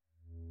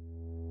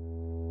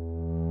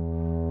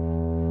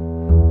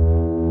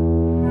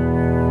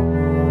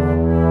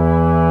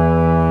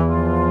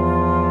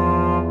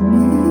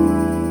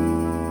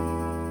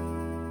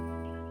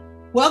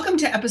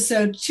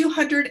episode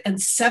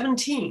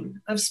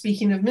 217 of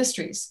Speaking of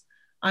Mysteries.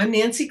 I'm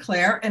Nancy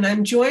Clare, and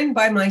I'm joined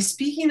by my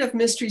Speaking of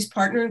Mysteries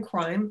partner in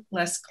crime,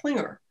 Les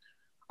Klinger.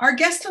 Our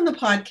guest on the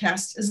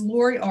podcast is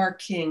Laurie R.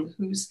 King,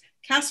 whose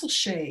Castle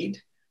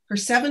Shade, her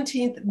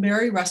 17th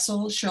Mary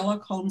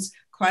Russell-Sherlock Holmes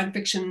crime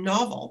fiction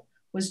novel,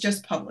 was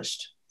just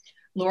published.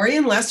 Laurie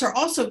and Les are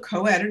also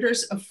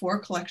co-editors of 4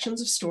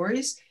 collections of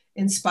stories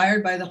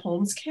inspired by the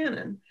Holmes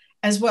canon,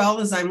 as well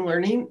as, I'm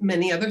learning,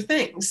 many other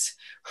things.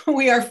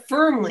 We are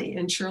firmly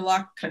in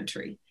Sherlock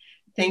country.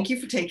 Thank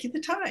you for taking the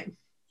time.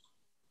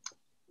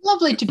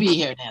 Lovely to be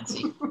here,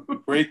 Nancy.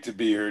 Great to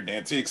be here,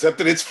 Nancy, except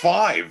that it's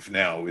 5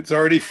 now. It's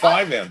already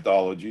 5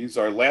 anthologies.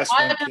 Our last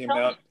one came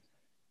out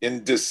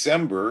in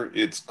December.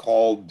 It's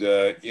called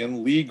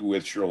In League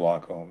with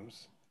Sherlock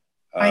Holmes.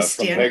 I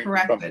stand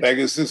corrected. From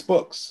Pegasus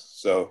Books.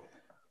 So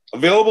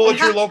available at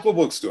your local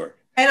bookstore.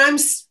 And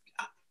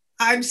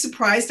I'm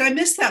surprised I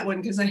missed that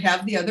one because I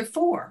have the other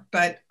 4,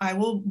 but I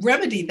will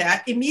remedy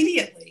that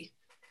immediately.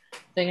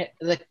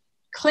 The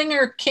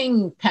Klinger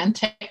King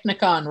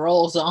Pantechnicon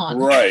rolls on.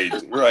 Right.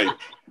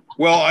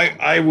 Well,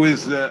 I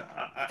was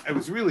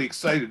really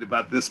excited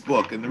about this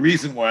book, and the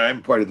reason why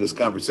I'm part of this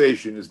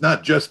conversation is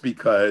not just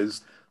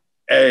because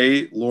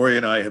A, Laurie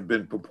and I have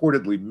been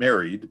purportedly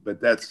married,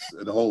 but that's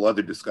a whole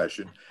other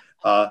discussion.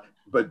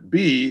 But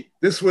B,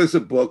 this was a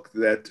book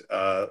that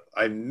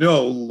I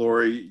know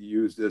Laurie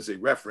used as a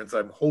reference.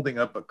 I'm holding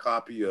up a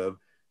copy of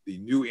the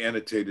new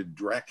annotated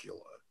Dracula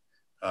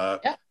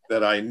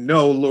that I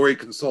know Laurie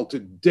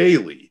consulted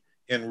daily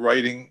in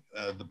writing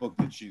the book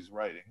that she's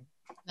writing.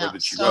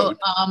 Wrote.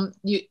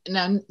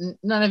 None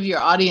of your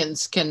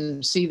audience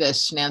can see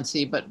this,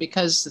 Nancy, but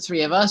because the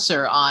 3 of us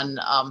are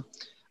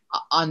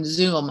on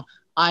Zoom,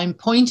 I'm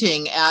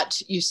pointing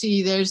at, you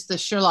see, there's the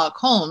Sherlock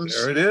Holmes.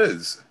 There it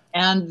is.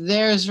 And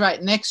there's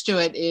right next to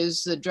it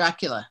is the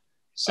Dracula.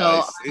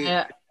 So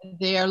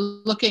they are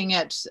looking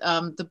at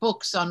the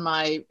books on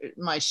my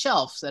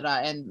shelf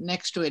and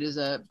next to it is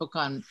a book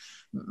on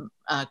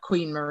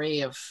Queen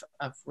Marie of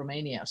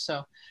Romania.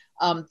 So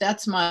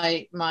that's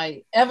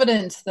my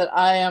evidence that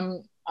I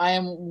am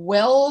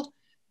well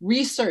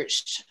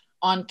researched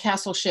on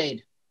Castle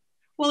Shade.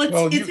 Well,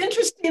 it's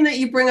interesting that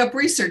you bring up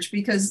research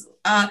because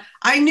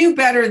I knew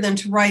better than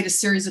to write a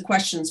series of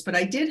questions, but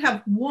I did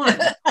have one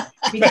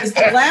because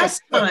the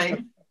last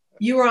time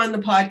you were on the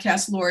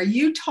podcast, Laura,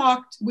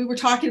 we were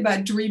talking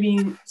about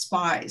dreaming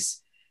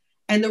spies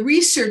and the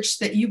research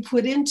that you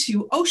put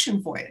into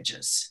ocean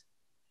voyages.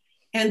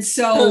 And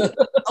so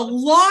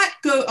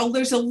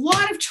there's a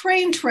lot of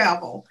train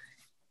travel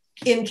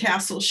in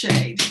Castle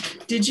Shade.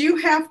 Did you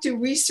have to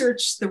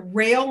research the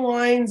rail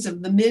lines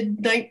of the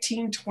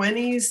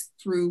mid-1920s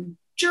through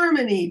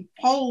Germany,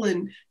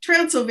 Poland,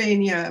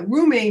 Transylvania,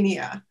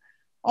 Romania,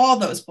 all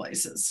those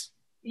places?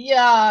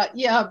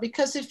 Yeah,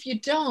 because if you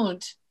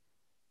don't,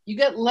 you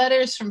get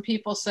letters from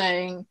people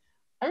saying,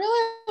 I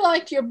really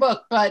liked your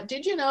book, but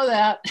did you know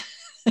that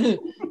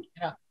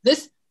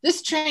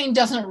this train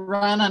doesn't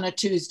run on a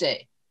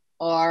Tuesday?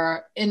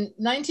 Or in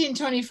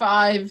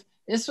 1925,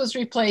 this was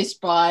replaced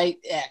by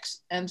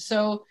X. And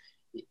so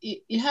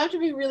you have to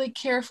be really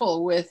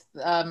careful with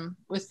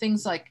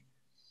things like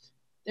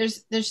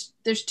there's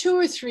 2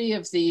 or 3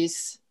 of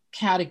these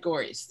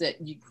categories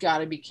that you got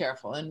to be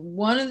careful. And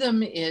one of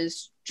them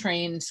is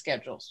train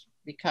schedules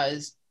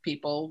because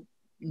people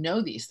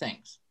know these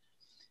things.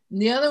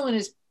 And the other one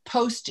is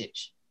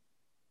postage.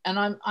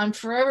 And I'm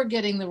forever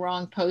getting the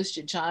wrong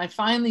postage. And I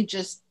finally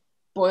just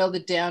boiled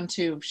it down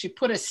to she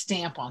put a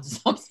stamp on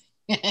something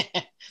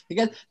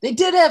because they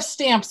did have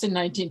stamps in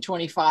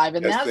 1925,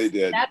 and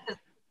yes,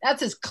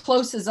 that's as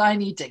close as I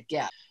need to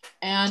get.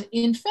 And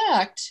in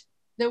fact,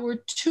 there were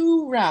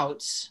 2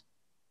 routes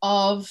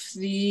of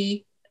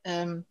the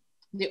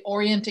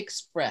Orient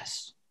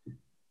Express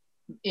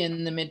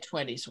in the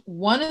mid-20s.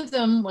 One of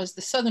them was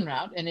the southern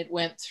route, and it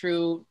went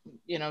through,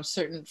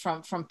 certain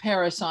from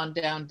Paris on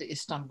down to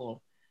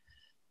Istanbul.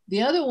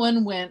 The other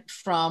one went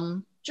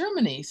from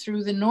Germany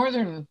through the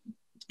northern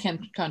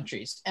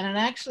countries, and it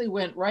actually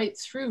went right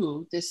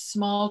through this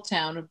small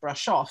town of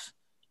Brasov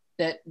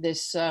that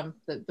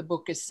the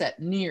book is set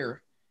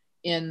near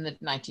in the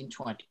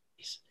 1920s.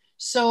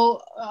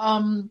 So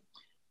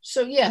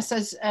yes,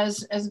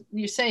 as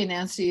you say,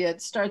 Nancy,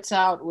 it starts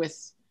out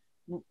with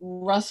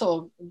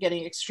Russell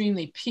getting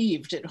extremely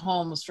peeved at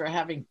Holmes for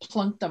having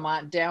plunked them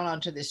down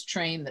onto this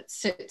train that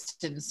sits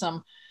in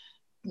some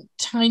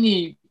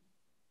tiny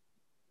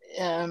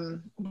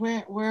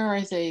where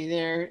are they?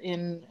 They're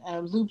in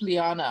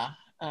Ljubljana,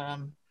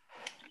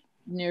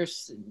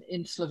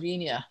 in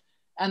Slovenia,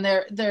 and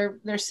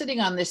they're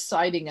sitting on this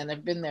siding, and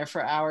they've been there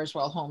for hours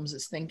while Holmes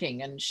is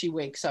thinking, and she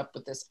wakes up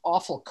with this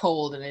awful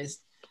cold and is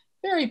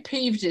very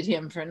peeved at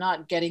him for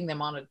not getting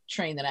them on a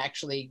train that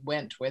actually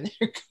went where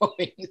they're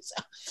going.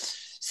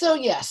 So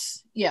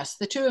yes,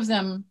 the 2 of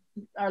them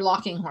are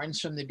locking horns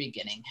from the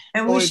beginning.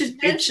 And we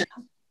should mention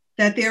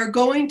that they're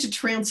going to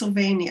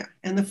Transylvania.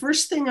 And the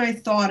first thing I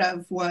thought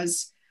of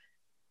was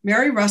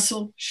Mary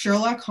Russell,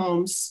 Sherlock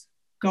Holmes,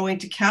 going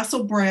to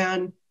Castle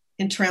Bran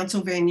in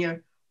Transylvania,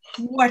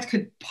 what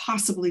could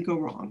possibly go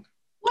wrong?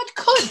 What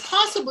could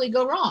possibly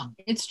go wrong?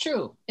 It's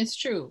true. It's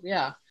true.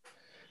 Yeah.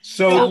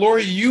 So,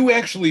 Laurie, you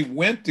actually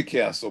went to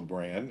Castle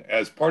Bran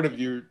as part of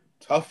your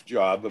tough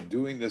job of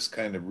doing this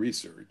kind of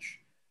research.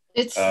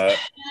 It's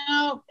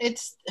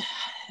it's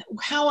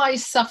how I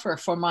suffer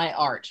for my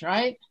art,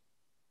 right?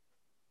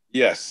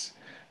 Yes.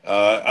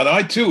 And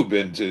I too have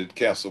been to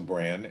Castle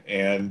Bran,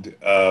 and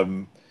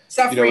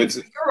Suffering for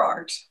your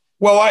art.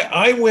 Well,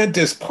 I went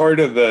as part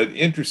of an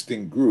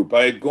interesting group.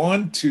 I had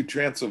gone to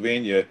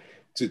Transylvania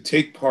to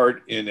take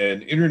part in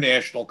an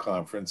international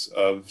conference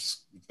of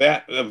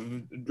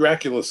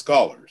Dracula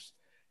scholars,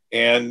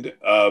 and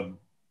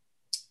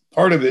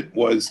part of it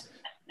was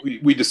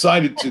we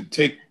decided to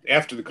take,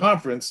 after the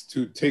conference,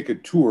 to take a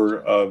tour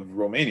of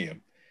Romania,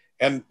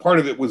 and part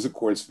of it was, of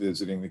course,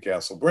 visiting the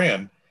Castle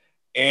Bran.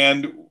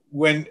 And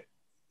when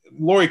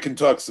Laurie can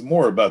talk some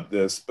more about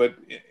this, but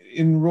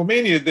in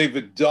Romania they've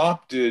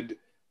adopted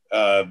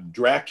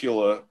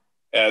Dracula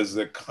as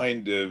a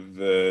kind of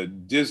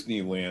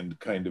Disneyland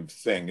kind of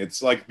thing.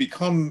 It's like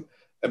become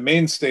a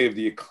mainstay of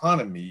the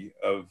economy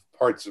of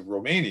parts of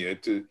Romania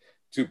to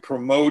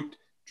promote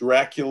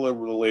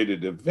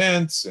Dracula-related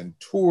events and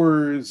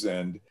tours,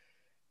 and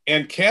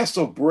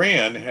Castle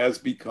Bran has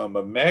become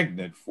a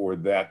magnet for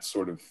that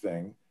sort of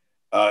thing.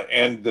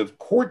 And the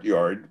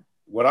courtyard,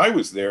 when I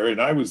was there,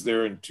 and I was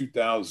there in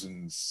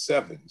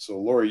 2007, so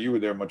Laurie, you were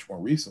there much more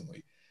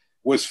recently,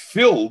 was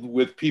filled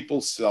with people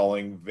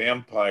selling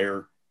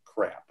vampire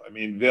crap. I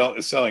mean,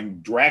 selling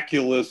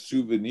Dracula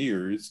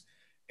souvenirs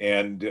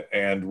and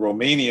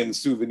Romanian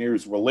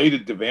souvenirs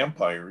related to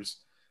vampires.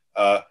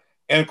 And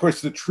of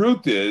course, the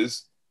truth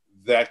is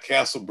that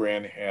Castle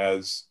Bran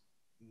has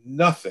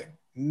nothing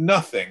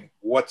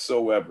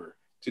whatsoever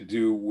to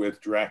do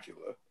with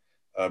Dracula.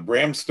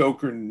 Bram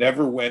Stoker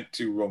never went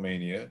to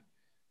Romania.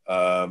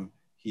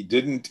 He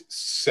didn't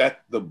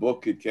set the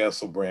book at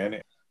Castle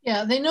Bran.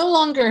 Yeah, they no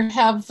longer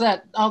have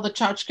all the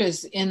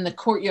tchotchkes in the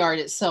courtyard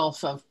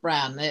itself of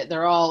Bran.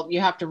 They're all, you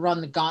have to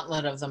run the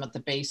gauntlet of them at the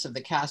base of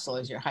the castle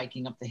as you're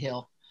hiking up the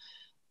hill.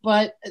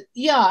 But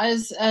yeah,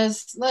 as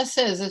Les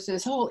says, it's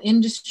this whole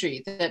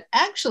industry that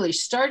actually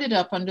started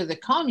up under the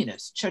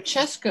communists.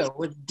 Ceausescu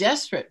was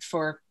desperate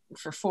for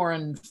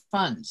foreign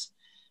funds.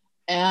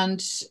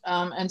 And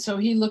so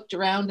he looked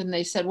around and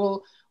they said,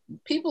 well,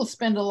 people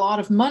spend a lot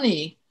of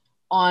money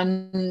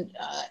on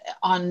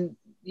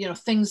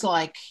things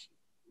like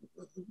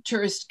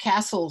tourist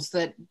castles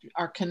that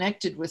are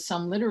connected with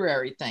some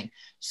literary thing.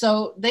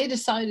 So they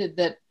decided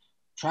that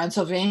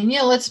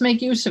Transylvania, let's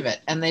make use of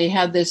it. And they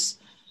had this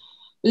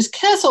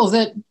castle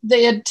that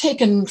they had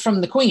taken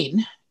from the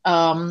Queen.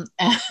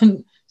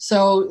 And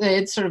so they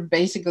had sort of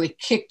basically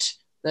kicked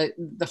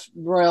the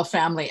royal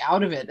family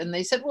out of it. And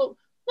they said, well,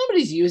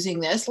 nobody's using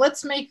this.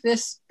 Let's make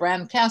this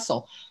Bran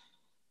Castle.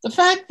 The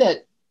fact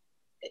that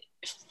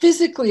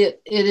physically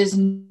it is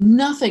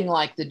nothing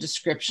like the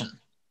description,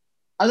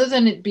 other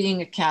than it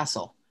being a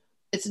castle.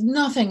 It's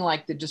nothing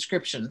like the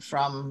description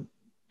from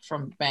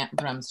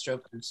Bram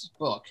Stoker's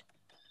book.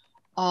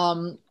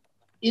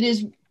 It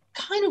is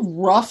kind of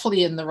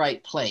roughly in the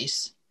right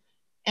place.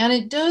 And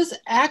it does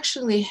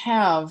actually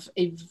have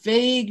a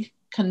vague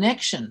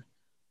connection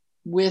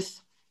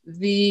with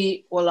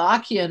the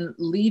Wallachian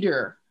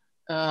leader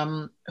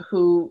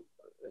who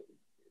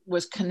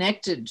was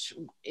connected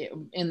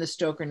in the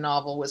Stoker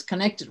novel, was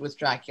connected with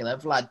Dracula,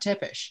 Vlad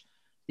Tepes,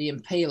 the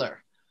Impaler.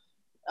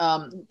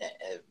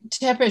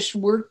 Tepes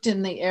worked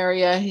in the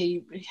area.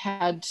 He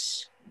had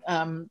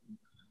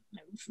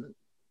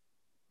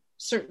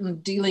certain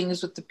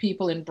dealings with the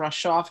people in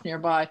Brasov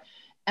nearby.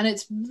 And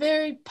it's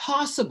very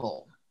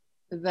possible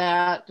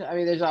that, I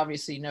mean, there's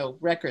obviously no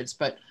records,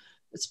 but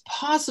it's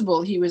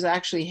possible he was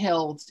actually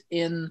held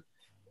in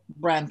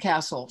Bran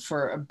Castle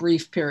for a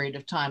brief period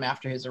of time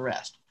after his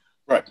arrest.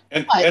 Right.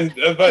 And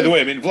by the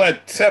way, I mean,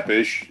 Vlad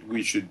Tepes,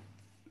 we should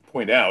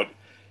point out,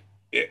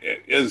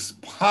 is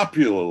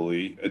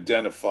popularly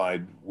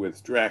identified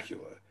with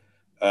Dracula.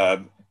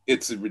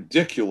 It's a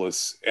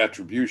ridiculous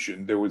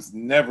attribution. There was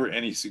never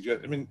any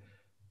suggestion. I mean,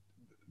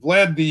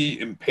 Vlad the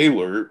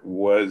Impaler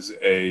was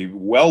a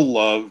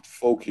well-loved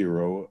folk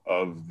hero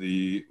of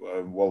the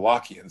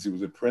Wallachians. He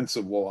was a prince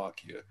of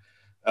Wallachia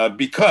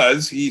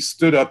because he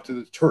stood up to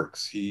the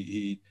Turks.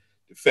 He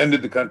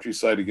defended the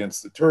countryside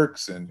against the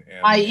Turks, and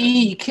i.e.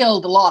 he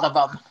killed a lot of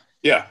them.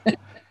 Yeah.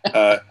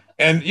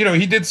 And, you know,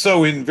 he did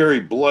so in very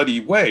bloody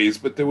ways,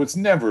 but there was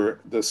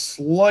never the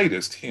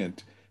slightest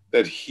hint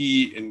that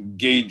he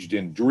engaged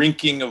in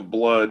drinking of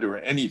blood or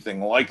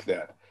anything like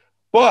that.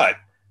 But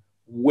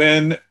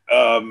when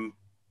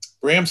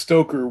Bram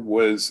Stoker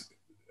was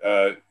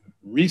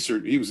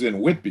he was in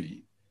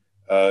Whitby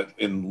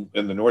in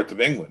the north of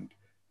England,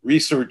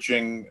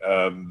 researching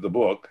the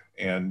book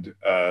and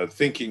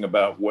thinking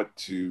about what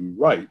to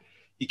write,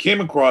 he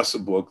came across a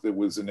book that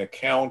was an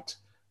account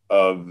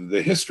of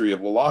the history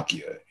of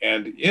Wallachia.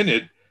 And in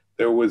it,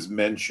 there was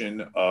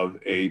mention of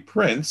a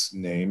prince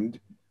named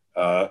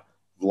Vlad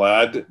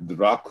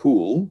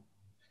Dracul,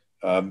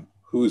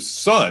 whose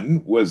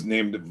son was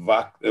named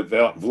Vlad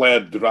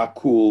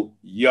Dracul,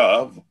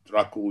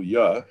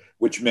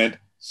 which meant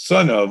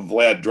son of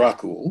Vlad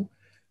Dracul.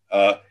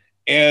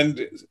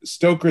 And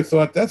Stoker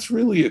thought, that's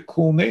really a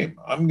cool name.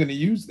 I'm going to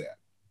use that.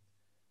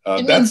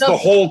 That's the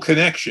whole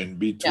connection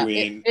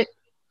between... Yeah,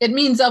 it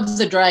means of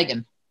the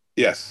dragon.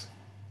 Yes.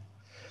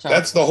 So,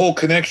 that's the whole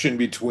connection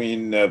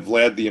between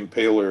Vlad the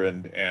Impaler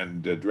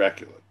and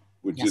Dracula,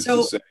 which is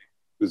to say, it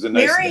was a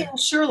nice Mary name. and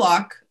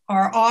Sherlock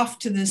are off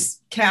to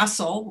this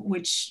castle,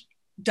 which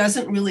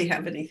doesn't really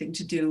have anything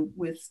to do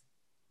with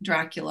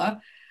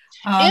Dracula.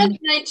 And in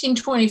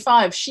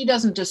 1925, she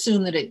doesn't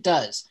assume that it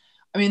does.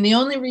 I mean, the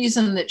only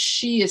reason that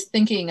she is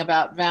thinking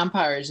about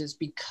vampires is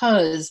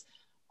because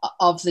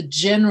of the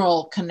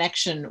general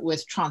connection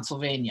with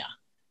Transylvania.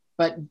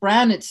 But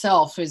Bran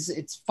itself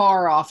it's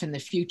far off in the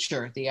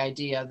future, the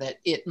idea that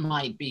it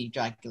might be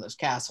Dracula's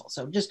castle.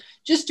 So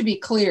just to be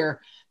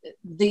clear,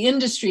 the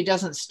industry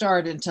doesn't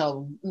start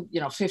until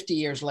 50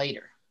 years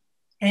later.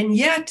 And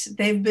yet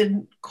they've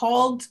been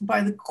called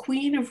by the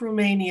Queen of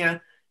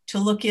Romania to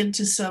look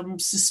into some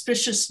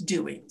suspicious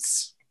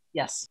doings.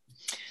 Yes.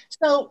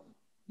 So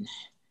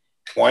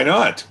why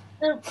not?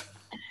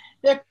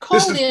 They're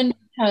called in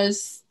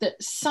because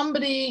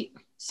somebody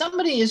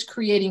is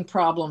creating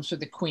problems for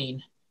the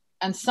Queen,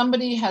 and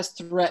somebody has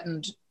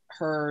threatened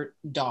her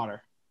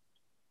daughter.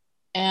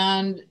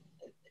 And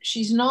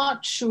she's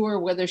not sure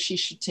whether she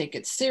should take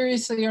it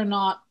seriously or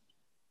not.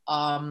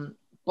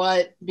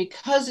 But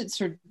because it's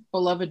her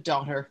beloved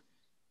daughter,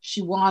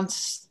 she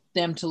wants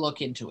them to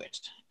look into it.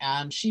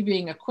 And she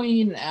being a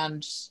queen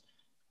and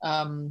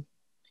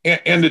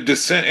a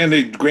descent and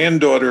a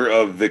granddaughter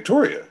of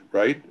Victoria,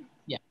 right?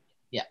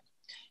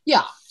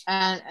 Yeah.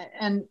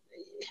 And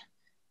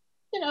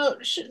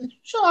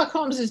Sherlock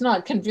Holmes is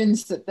not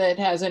convinced that it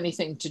has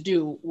anything to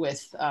do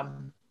with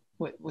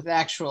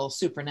actual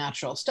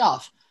supernatural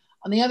stuff.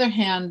 On the other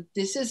hand,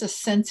 this is a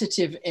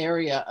sensitive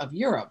area of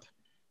Europe,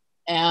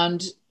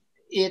 and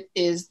it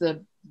is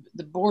the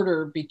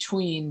border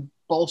between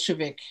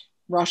Bolshevik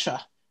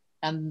Russia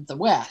and the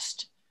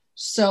West.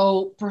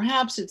 So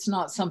perhaps it's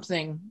not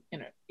something,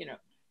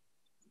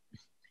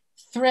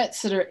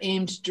 threats that are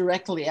aimed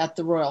directly at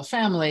the royal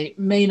family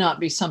may not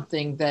be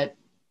something that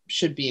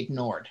should be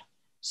ignored.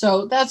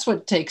 So that's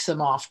what takes them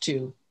off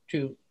to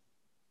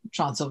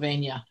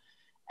Transylvania.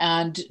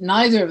 And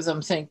neither of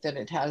them think that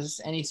it has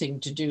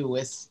anything to do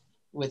with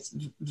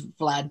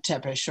Vlad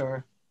Tepes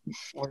or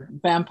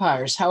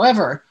vampires.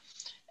 However,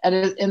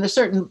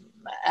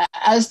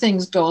 as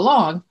things go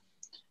along,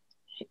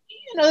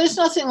 there's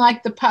nothing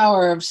like the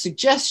power of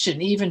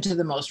suggestion, even to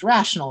the most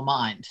rational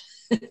mind.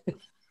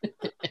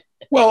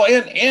 Well,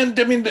 and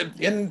I mean,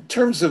 in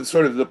terms of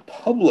sort of the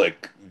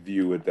public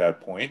view at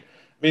that point,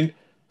 I mean,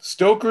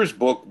 Stoker's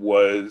book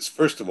was,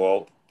 first of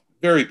all,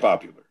 very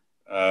popular.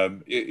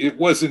 It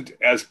wasn't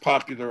as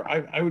popular.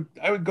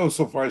 I would go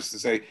so far as to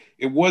say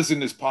it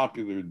wasn't as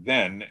popular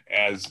then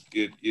as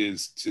it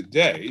is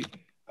today.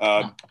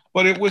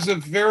 But it was a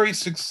very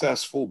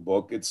successful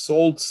book. It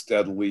sold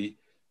steadily.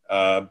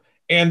 And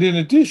in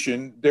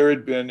addition, there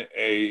had been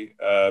a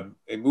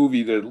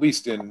movie that, at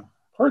least in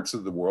parts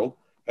of the world,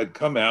 had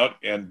come out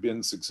and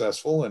been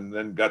successful and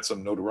then got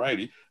some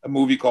notoriety, a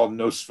movie called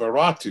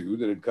Nosferatu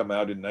that had come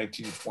out in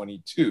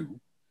 1922.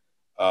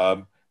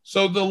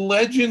 So the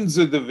legends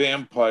of the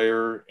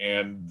vampire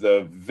and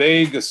the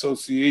vague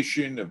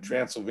association of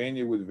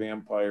Transylvania with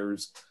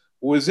vampires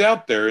was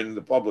out there in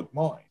the public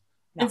mind.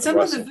 And some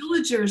of the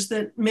villagers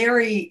that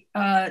Mary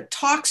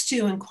talks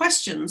to and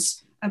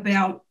questions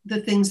about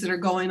the things that are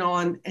going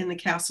on in the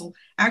castle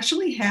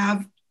actually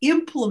have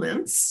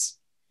implements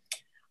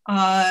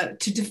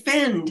to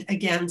defend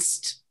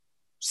against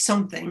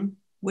something,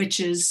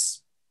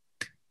 witches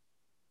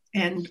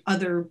and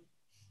other.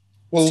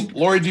 Well,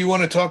 Laurie, do you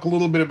want to talk a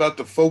little bit about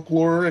the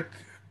folkloric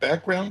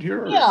background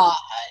here? Or? Yeah,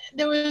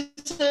 there was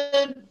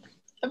a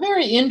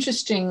very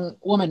interesting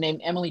woman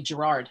named Emily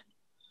Gerard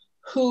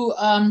who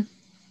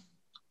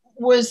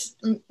was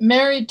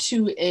married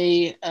to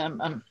a,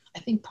 I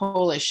think,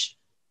 Polish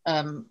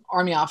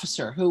army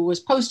officer who was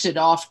posted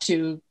off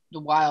to the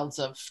wilds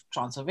of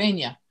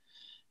Transylvania.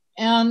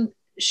 And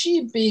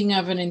she, being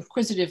of an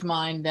inquisitive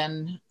mind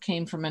and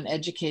came from an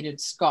educated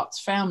Scots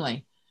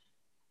family,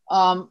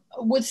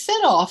 would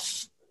set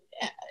off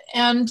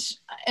and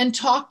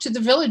talk to the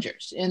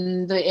villagers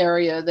in the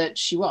area that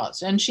she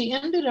was. And she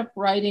ended up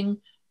writing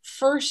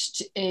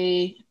first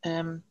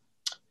an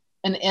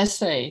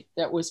essay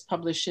that was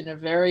published in a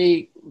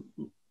very,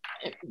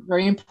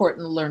 very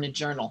important learned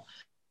journal.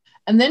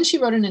 And then she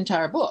wrote an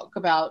entire book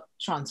about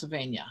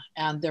Transylvania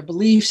and their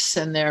beliefs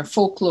and their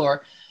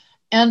folklore,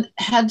 and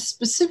had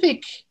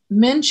specific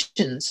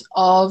mentions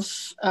of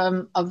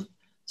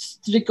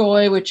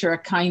strigoi, which are a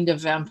kind of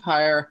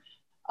vampire,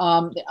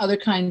 the other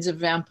kinds of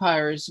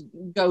vampires,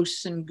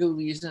 ghosts and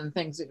ghoulies and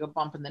things that go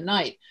bump in the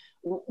night,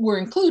 were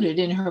included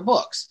in her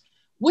books,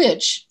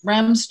 which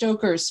Bram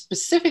Stoker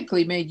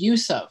specifically made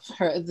use of.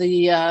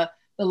 The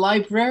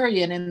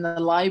librarian in the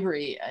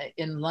library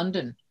in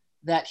London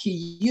that he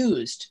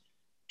used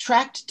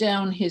tracked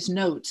down his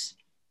notes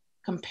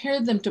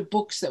compared them to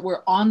books that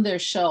were on their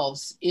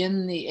shelves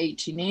in the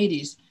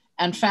 1880s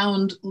and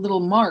found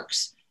little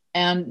marks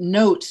and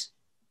notes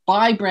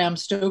by Bram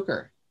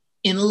Stoker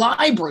in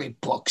library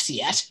books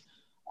yet.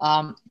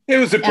 It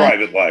was a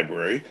private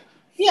library.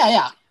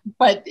 Yeah.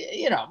 But,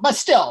 but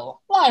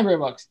still library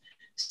books.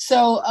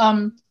 So,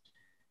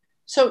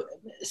 so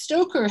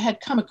Stoker had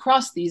come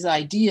across these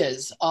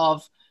ideas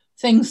of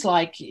things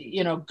like,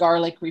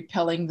 garlic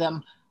repelling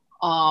them,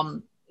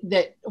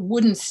 that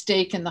wooden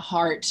stake in the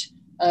heart,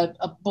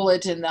 a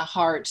bullet in the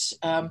heart.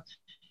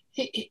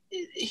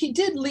 He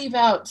did leave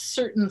out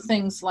certain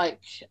things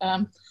like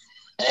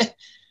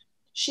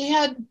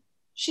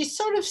she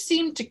sort of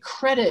seemed to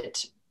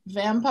credit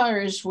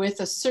vampires with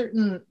a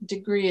certain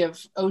degree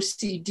of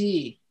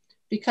OCD,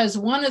 because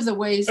one of the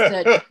ways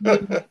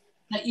that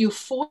you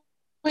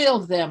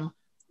foiled them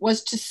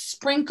was to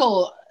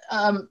sprinkle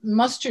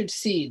mustard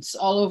seeds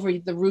all over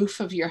the roof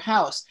of your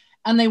house.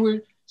 And they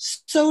were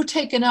so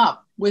taken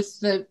up with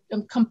the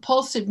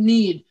compulsive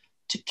need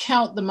to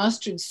count the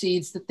mustard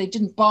seeds that they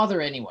didn't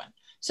bother anyone.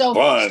 So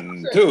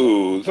 1,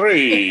 2,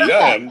 3,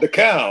 I am the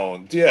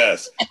count.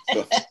 Yes.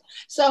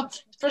 So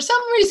for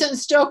some reason,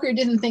 Stoker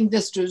didn't think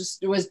this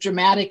was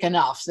dramatic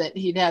enough that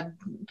he'd have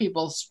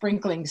people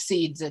sprinkling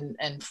seeds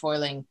and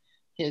foiling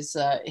his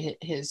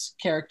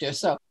character.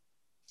 So,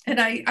 and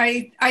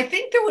I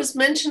think there was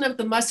mention of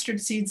the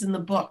mustard seeds in the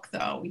book,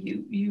 though.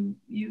 You.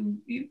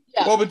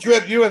 Yeah. Well, but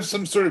you have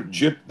some sort of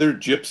they're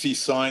gypsy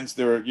signs.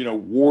 There are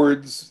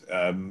wards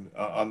on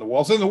the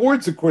walls, and the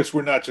wards, of course,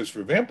 were not just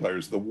for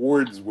vampires. The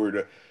wards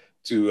were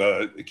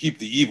to keep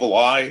the evil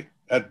eye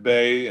at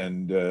bay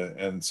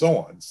and so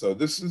on. So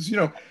this is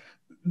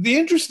the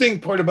interesting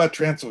part about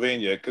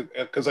Transylvania,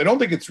 because I don't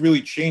think it's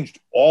really changed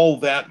all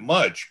that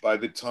much by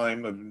the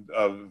time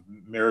of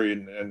Mary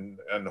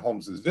and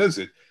Holmes's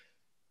visit.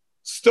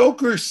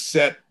 Stoker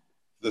set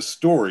the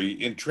story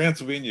in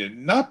Transylvania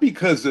not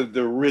because of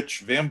the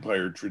rich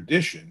vampire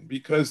tradition,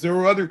 because there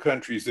were other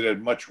countries that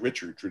had much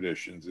richer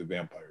traditions of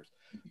vampires,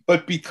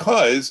 but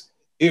because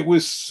it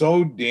was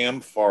so damn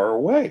far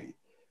away.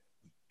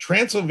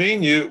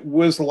 Transylvania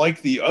was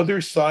like the other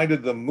side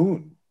of the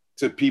moon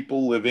to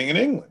people living in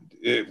England.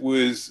 It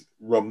was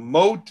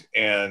remote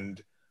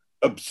and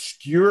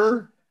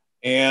obscure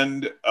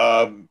and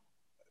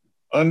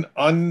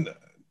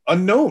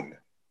unknown.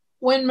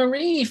 When Queen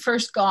Marie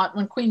first got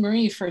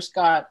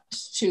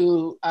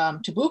to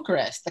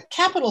Bucharest, the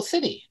capital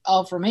city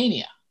of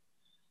Romania,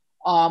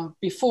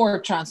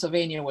 before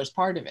Transylvania was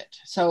part of it.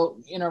 So,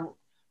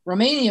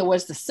 Romania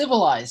was the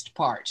civilized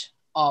part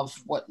of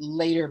what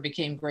later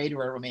became Greater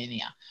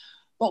Romania.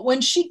 But when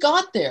she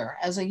got there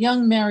as a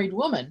young married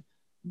woman,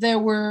 there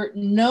were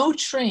no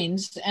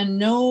trains and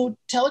no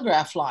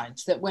telegraph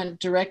lines that went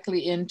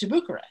directly into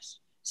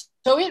Bucharest.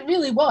 So it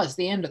really was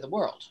the end of the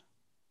world.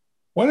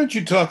 Why don't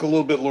you talk a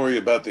little bit, Laurie,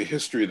 about the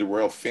history of the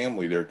royal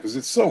family there? Because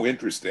it's so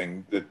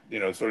interesting that,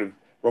 sort of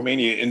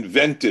Romania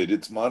invented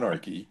its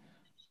monarchy.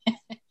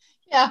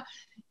 Yeah,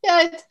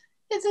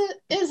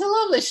 it's a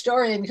lovely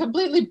story and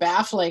completely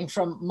baffling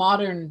from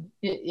modern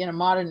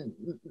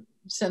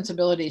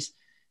sensibilities.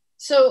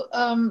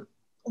 So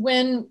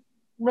when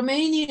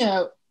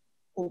Romania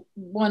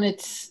won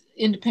its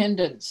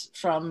independence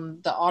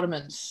from the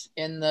Ottomans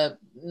in the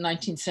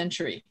 19th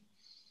century,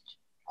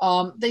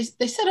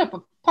 they set up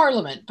a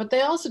parliament, but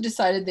they also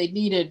decided they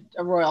needed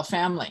a royal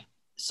family.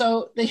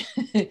 So they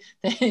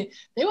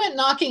went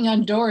knocking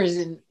on doors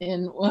in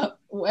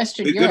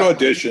Western Europe.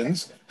 They did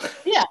auditions.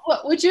 Yeah.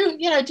 Well, would you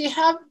do you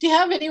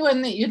have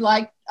anyone that you'd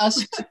like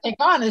us to take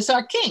on as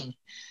our king?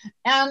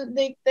 And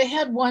they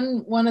had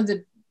one of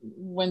the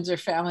Windsor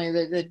family,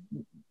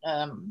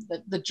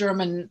 the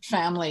German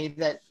family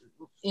that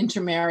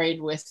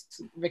intermarried with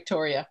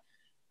Victoria,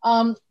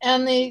 and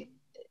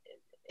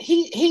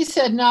he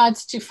said, no,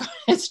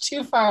 it's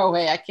too far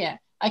away. I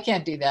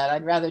can't do that.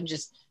 I'd rather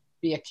just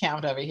be a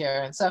count over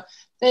here. And so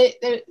they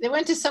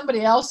went to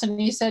somebody else, and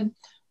he said,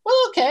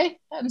 well, okay.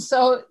 And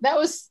so that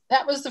was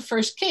the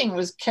first king,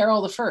 was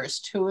Carol I,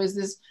 who was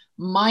this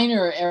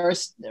minor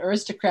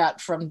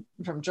aristocrat from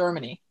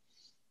Germany.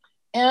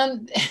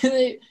 And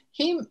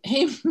he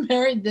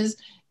married this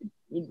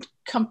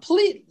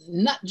complete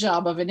nut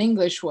job of an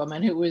English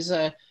woman who was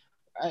a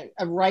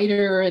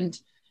writer and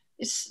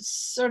is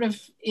sort of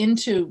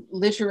into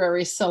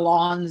literary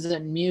salons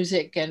and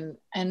music, and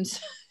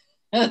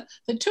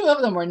the two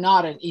of them were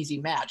not an easy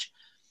match.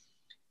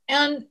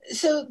 And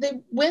so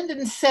they went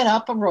and set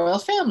up a royal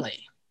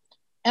family.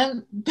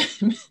 And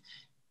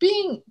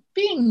being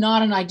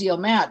not an ideal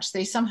match,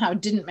 they somehow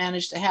didn't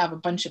manage to have a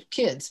bunch of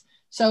kids.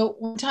 So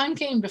when time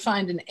came to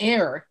find an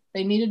heir,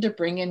 they needed to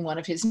bring in one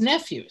of his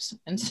nephews.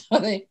 And so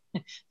they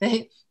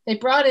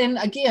brought in,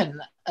 again,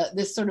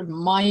 this sort of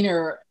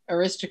minor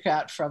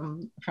aristocrat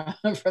from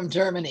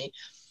Germany,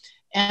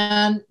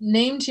 and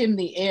named him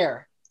the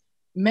heir,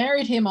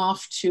 married him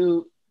off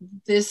to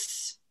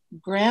this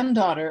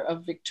granddaughter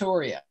of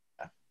Victoria,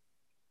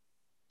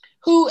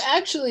 who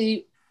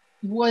actually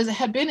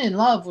had been in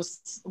love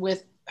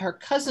with her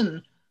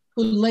cousin,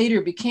 who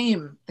later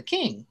became the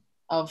king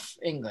of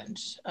England.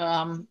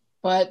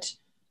 but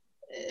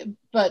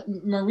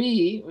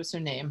Marie was her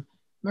name.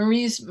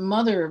 Marie's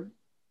mother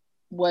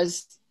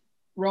was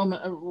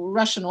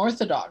Russian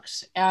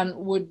Orthodox and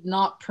would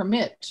not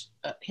permit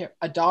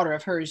a daughter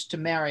of hers to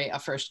marry a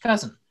first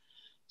cousin.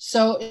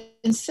 So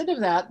instead of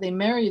that, they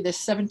marry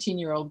this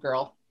 17-year-old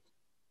girl,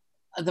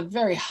 the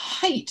very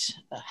height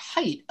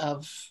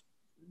of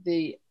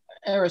the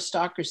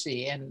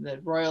aristocracy and the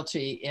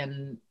royalty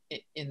in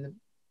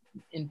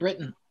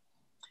Britain,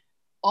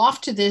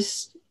 off to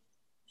this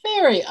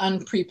very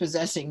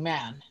unprepossessing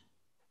man,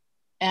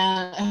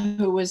 and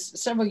who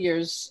was several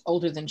years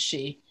older than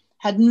she,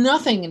 had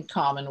nothing in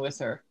common with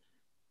her,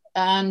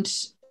 and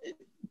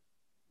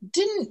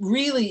didn't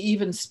really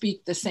even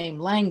speak the same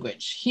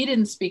language. He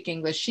didn't speak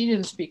English, she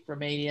didn't speak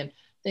Romanian.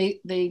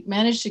 They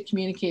managed to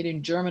communicate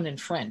in German and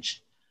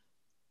French.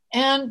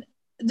 And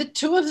the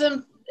two of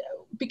them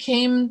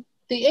became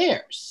the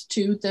heirs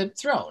to the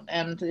throne,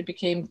 and they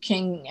became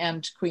king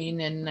and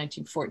queen in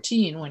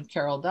 1914 when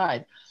Carol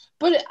died.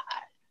 But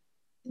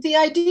the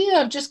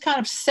idea of just kind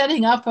of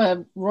setting up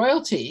a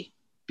royalty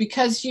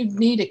because you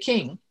need a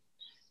king,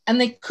 and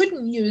they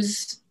couldn't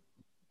use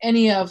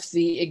any of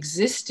the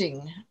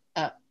existing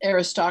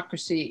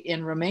aristocracy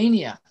in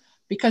Romania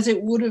because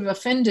it would have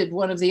offended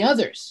one of the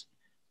others.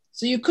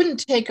 So you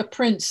couldn't take a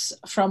prince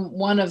from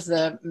one of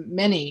the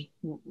many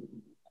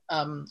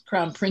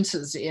crown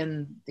princes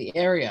in the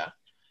area.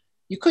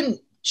 You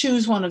couldn't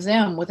choose one of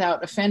them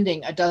without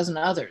offending a dozen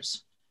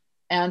others.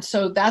 And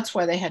so that's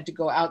why they had to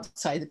go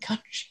outside the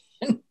country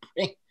and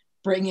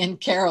bring in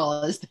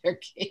Carol as their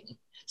king.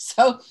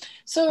 So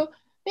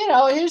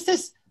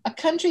here's a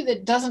country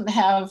that doesn't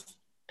have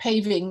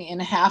paving in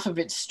half of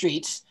its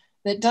streets,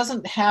 that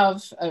doesn't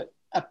have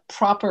a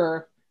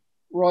proper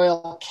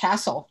royal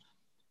castle,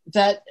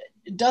 that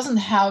doesn't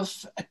have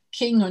a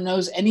king who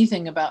knows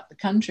anything about the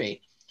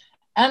country.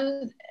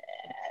 And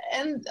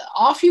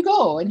off you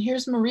go. And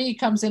here's Marie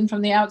comes in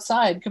from the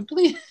outside,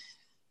 completely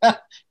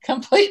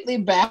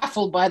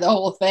baffled by the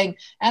whole thing.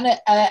 And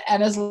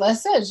as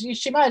Les says,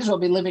 she might as well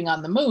be living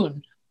on the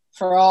moon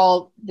for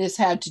all this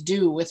had to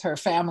do with her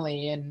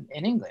family in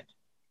England.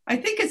 I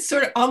think it's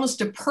sort of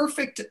almost a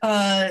perfect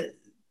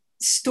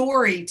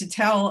story to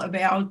tell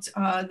about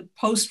the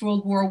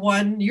post-World War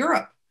I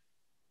Europe,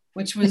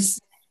 which was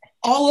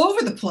all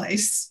over the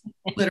place,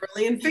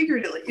 literally and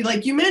figuratively.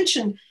 Like you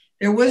mentioned,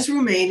 there was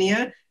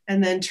Romania,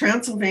 and then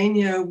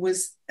Transylvania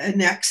was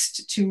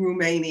annexed to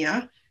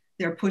Romania.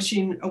 They're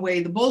pushing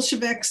away the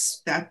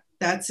Bolsheviks.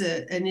 That's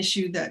an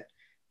issue that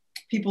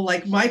people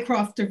like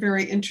Mycroft are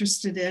very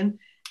interested in.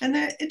 And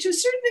that, to a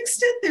certain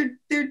extent,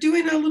 they're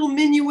doing a little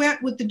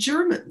minuet with the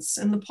Germans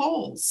and the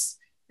Poles.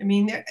 I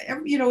mean,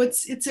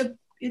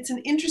 it's an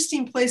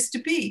interesting place to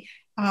be.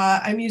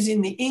 I'm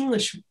using the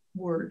English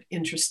word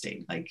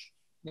 "interesting," like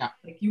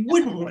you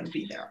wouldn't want to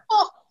be there.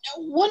 Well,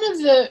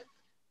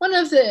 one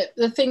of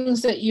the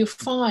things that you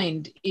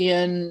find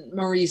in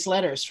Marie's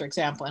letters, for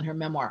example, in her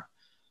memoir,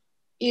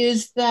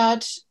 is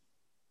that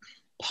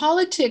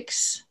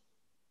politics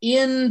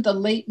in the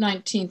late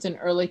 19th and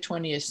early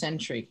 20th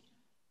century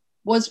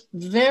was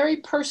very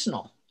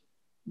personal.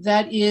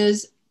 That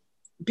is,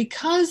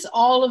 because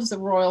all of the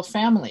royal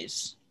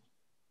families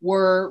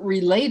were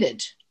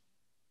related,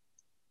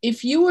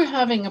 if you were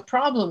having a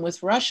problem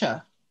with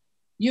Russia,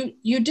 you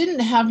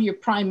didn't have your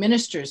prime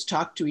ministers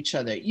talk to each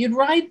other. You'd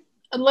write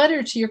a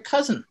letter to your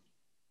cousin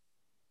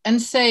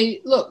and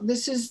say, look,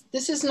 this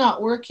is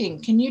not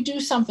working. Can you do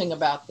something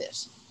about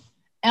this?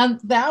 And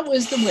that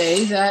was the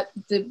way that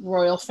the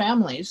royal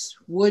families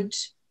would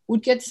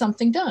get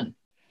something done.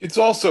 It's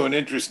also an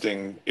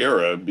interesting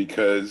era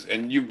because,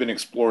 and you've been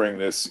exploring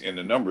this in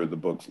a number of the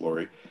books,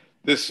 Laurie,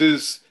 there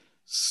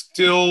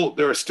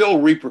are still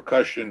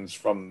repercussions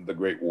from the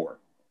Great War.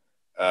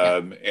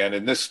 And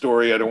in this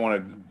story, I don't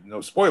want to,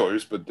 no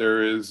spoilers, but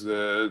there is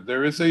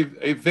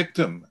a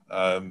victim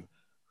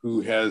who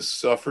has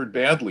suffered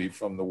badly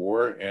from the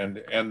war,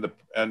 and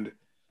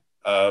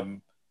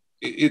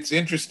it's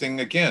interesting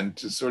again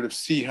to sort of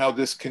see how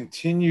this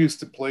continues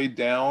to play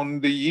down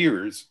the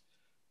years.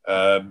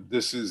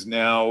 This is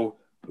now,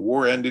 the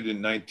war ended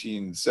in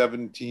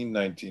 1917,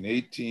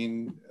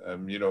 1918.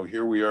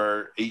 Here we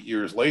are 8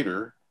 years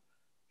later,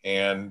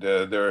 and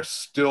there are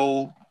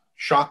still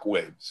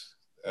shockwaves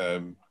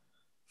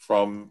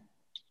from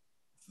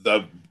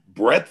the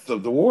breadth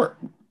of the war.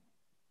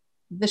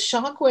 The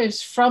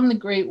shockwaves from the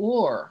Great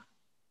War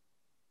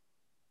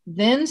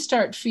then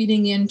start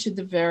feeding into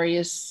the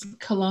various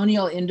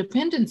colonial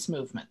independence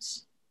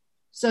movements,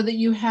 so that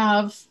you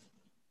have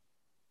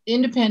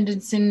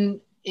independence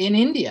in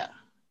India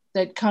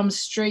that comes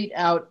straight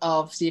out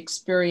of the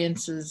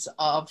experiences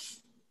of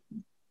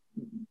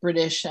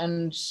British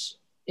and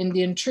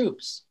Indian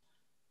troops.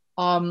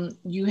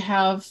 You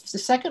have the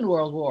Second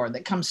World War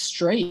that comes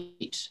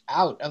straight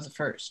out of the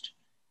first.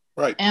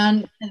 Right.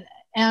 And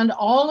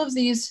all of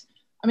these,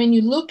 I mean,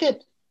 you look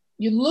at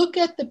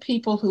the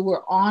people who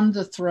were on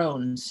the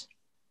thrones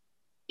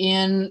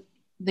in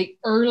the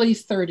early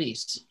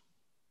 30s,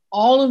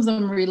 all of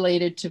them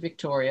related to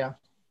Victoria,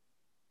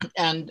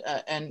 and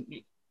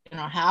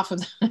half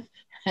of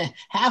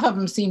half of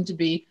them seem to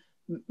be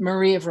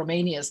Marie of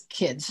Romania's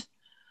kids.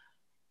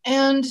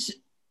 And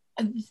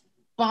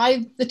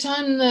by the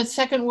time the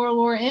Second World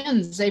War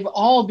ends, they've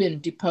all been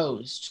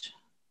deposed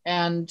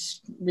and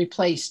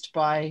replaced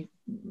by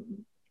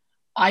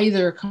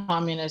either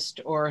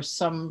communist or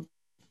some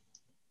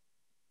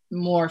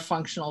more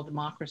functional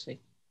democracy.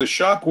 The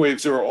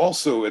shockwaves are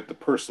also at the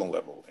personal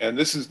level. And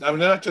this is, I'm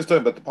not just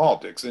talking about the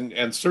politics,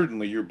 and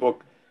certainly your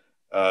book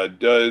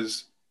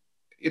does,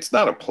 it's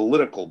not a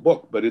political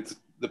book, but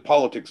the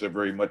politics are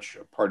very much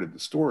a part of the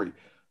story,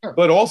 sure.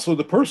 But also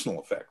the personal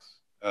effects,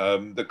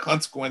 the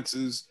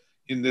consequences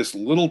in this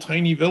little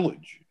tiny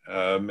village,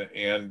 and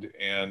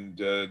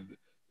the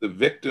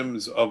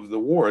victims of the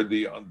war,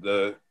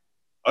 the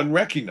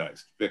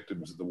unrecognized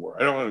victims of the war.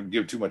 I don't want to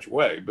give too much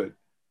away, but.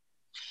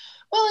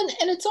 Well,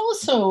 and it's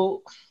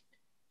also,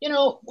 you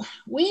know,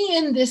 we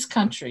in this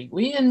country,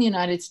 we in the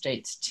United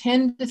States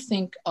tend to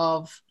think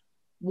of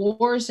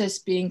wars as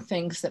being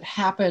things that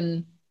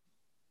happen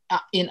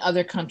in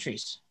other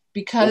countries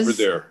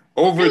because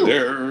over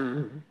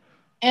there.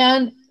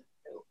 And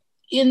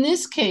in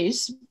this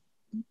case,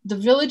 the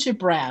village of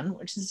Bran,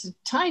 which is a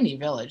tiny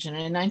village, and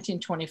in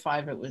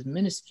 1925 it was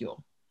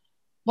minuscule,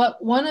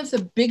 but one of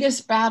the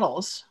biggest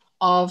battles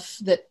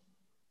that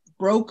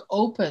broke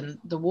open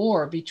the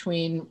war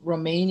between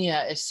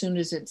Romania as soon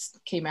as it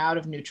came out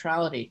of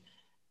neutrality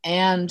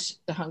and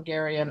the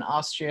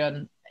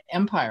Hungarian-Austrian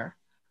Empire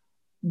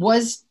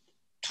was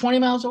 20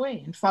 miles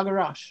away in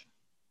Făgăraș.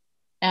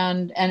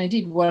 And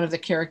indeed, one of the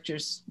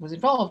characters was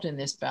involved in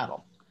this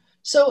battle.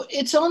 So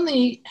it's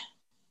only,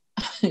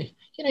 you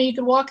know, you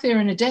could walk there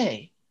in a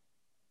day.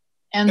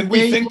 And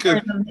we think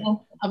in the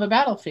middle of a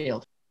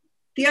battlefield.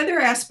 The other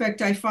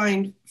aspect I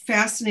find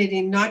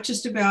fascinating, not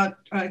just about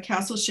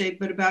Castle Shade,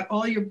 but about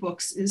all your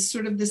books, is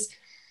sort of this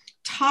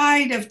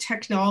tide of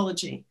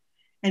technology.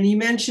 And you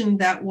mentioned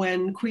that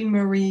when Queen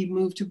Marie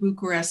moved to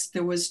Bucharest,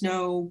 there was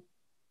no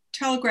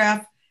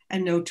telegraph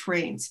and no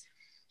trains.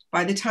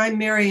 By the time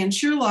Mary and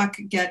Sherlock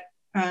get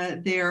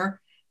there,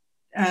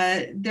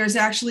 there's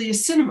actually a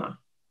cinema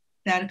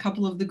that a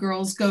couple of the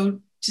girls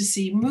go to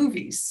see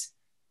movies.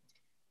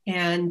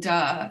 And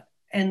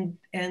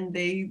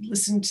they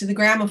listen to the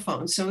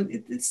gramophone. So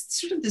it's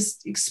sort of this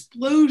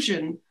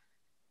explosion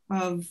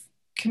of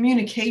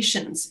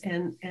communications.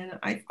 And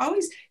I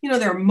always, you know,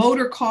 there are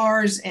motor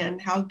cars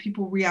and how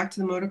people react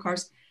to the motor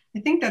cars. I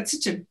think that's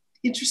such an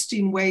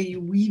interesting way you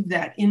weave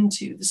that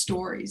into the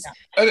stories.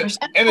 Yeah.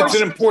 And it's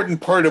an important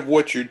part of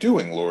what you're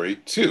doing, Laurie,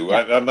 too.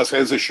 Yeah. I must say,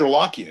 as a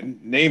Sherlockian,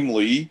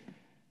 namely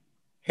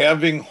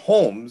having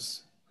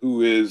Holmes,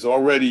 who is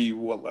already,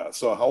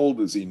 so how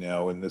old is he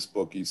now in this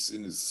book? He's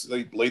in his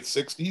late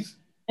 60s?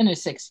 In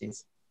his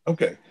 60s.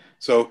 Okay.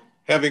 So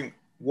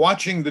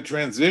watching the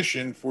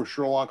transition for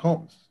Sherlock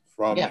Holmes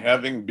from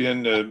having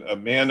been a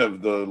man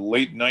of the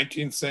late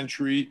 19th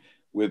century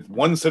with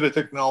one set of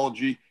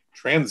technology,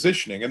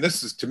 transitioning. And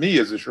this is, to me,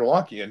 as a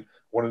Sherlockian,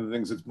 one of the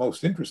things that's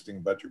most interesting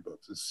about your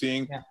books is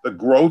seeing the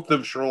growth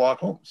of Sherlock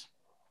Holmes.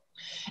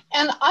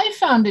 And I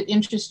found it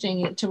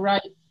interesting to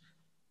write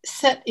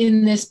set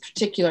in this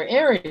particular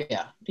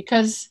area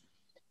because,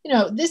 you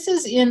know, this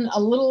is in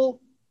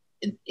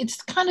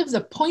it's kind of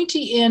the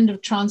pointy end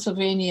of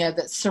Transylvania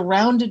that's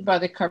surrounded by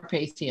the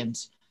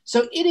Carpathians.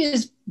 So it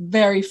is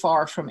very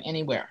far from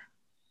anywhere.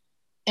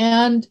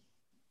 And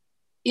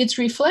it's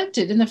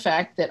reflected in the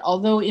fact that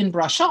although in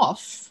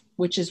Brașov,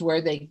 which is where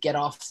they get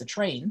off the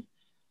train,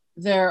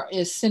 there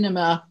is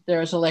cinema,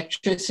 there's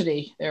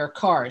electricity, there are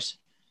cars.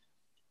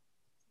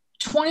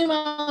 20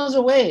 miles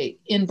away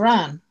in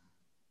Bran,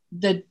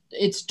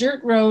 it's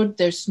dirt road,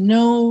 there's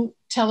no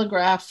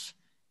telegraph,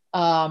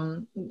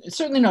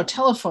 certainly no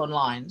telephone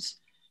lines,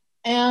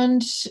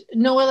 and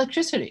no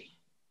electricity.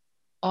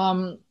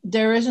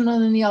 There isn't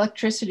any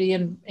electricity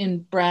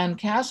in Bran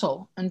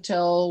Castle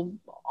until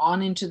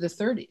on into the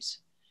 30s.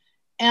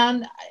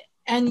 And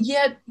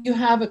yet you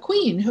have a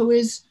queen who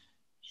is,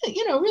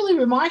 you know, really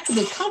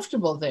remarkably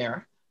comfortable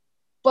there,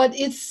 but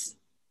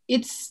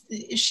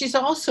she's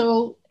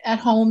also at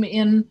home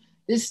in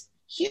this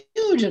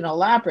huge and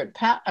elaborate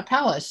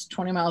palace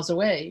 20 miles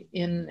away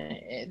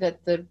that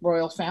the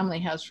royal family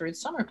has for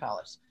its summer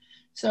palace.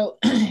 So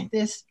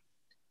this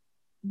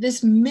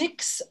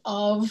mix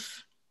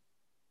of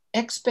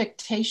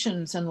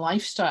expectations and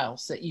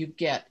lifestyles that you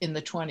get in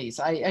the 20s,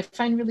 I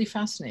find really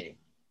fascinating.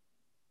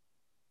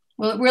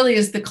 Well, it really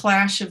is the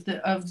clash of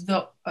the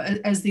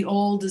as the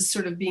old is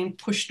sort of being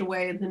pushed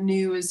away and the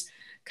new is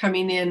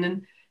coming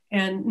in,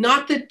 and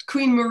not that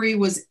Queen Marie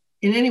was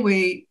in any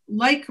way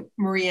like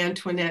Marie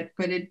Antoinette,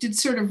 but it did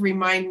sort of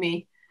remind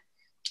me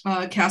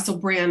Castle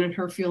Bran and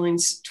her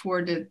feelings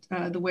toward it,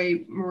 the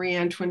way Marie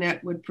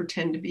Antoinette would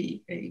pretend to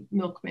be a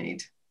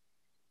milkmaid.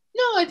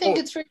 No, I think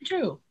it's very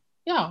true.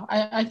 Yeah,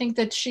 I think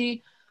that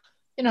she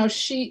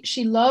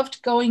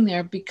loved going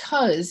there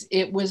because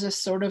it was a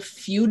sort of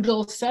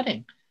feudal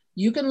setting.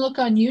 You can look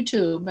on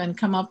YouTube and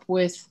come up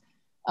with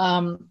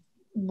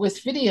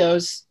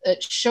videos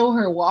that show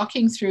her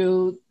walking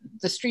through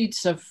the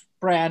streets of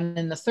Bran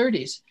in the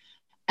 30s,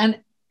 and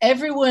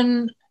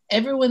everyone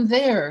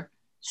there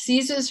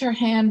seizes her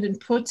hand and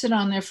puts it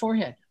on their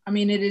forehead. I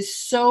mean, it is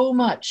so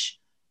much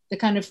the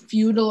kind of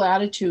feudal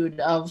attitude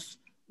of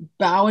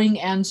bowing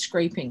and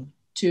scraping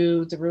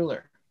to the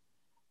ruler,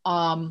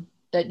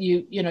 that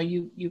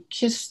you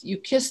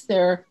kiss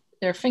their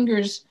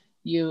fingers.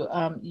 You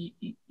are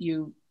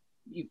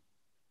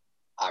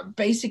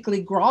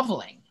basically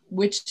groveling,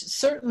 which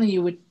certainly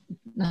you would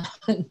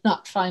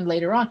not find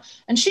later on.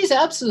 And she's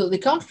absolutely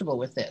comfortable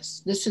with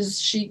this.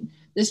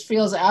 This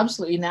feels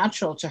absolutely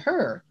natural to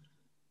her.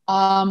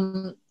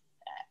 And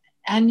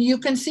you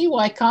can see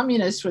why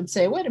communists would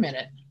say, wait a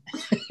minute.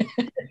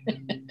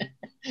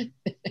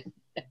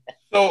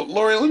 So,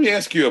 Laurie, let me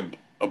ask you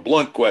a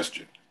blunt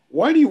question.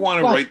 Why do you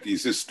want to write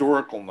these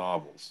historical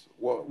novels?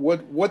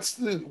 What's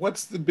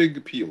the big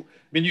appeal?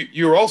 I mean,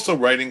 you're also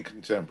writing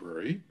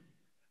contemporary.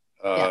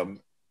 So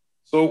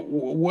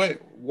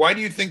why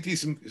do you think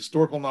these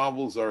historical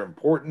novels are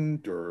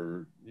important,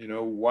 or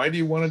why do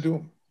you want to do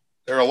them?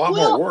 They're a lot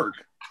more work.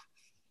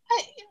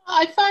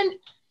 I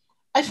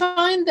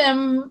find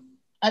them,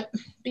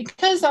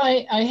 because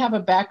I have a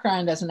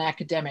background as an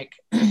academic.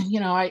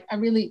 I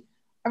really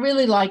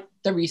like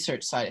the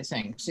research side of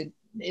things.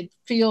 It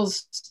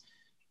feels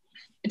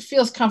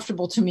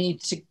comfortable to me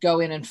to go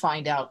in and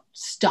find out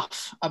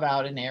stuff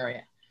about an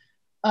area.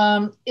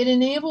 It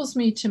enables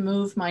me to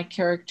move my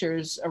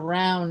characters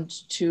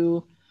around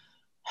to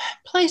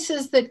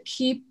places that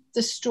keep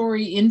the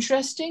story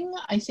interesting.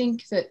 I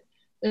think that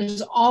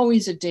there's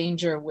always a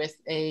danger with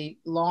a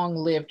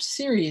long-lived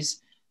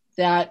series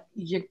that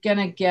you're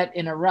gonna get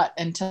in a rut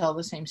and tell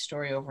the same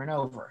story over and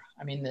over.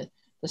 I mean,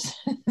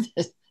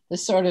 the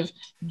sort of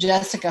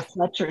Jessica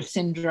Fletcher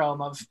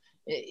syndrome of,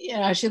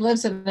 she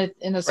lives in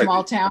a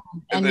small town,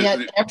 and yet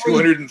every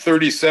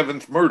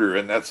 237th murder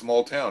in that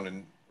small town,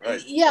 and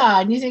right.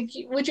 Yeah, and you think,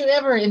 would you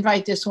ever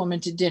invite this woman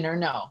to dinner?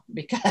 No,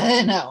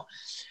 because no.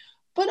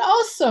 But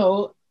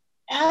also,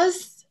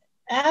 as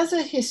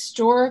a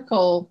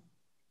historical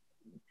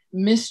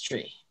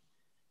mystery,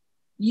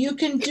 you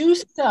can do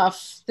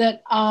stuff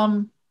that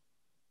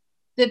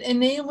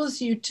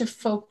enables you to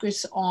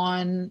focus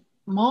on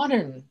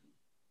modern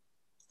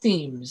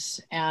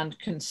themes and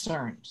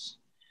concerns.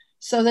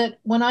 So that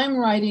when I'm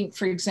writing,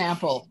 for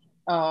example,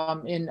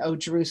 in O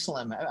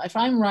Jerusalem, if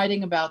I'm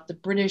writing about the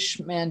British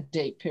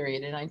Mandate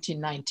period in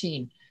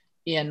 1919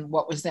 in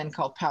what was then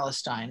called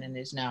Palestine and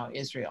is now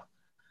Israel,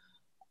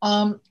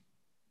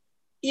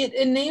 it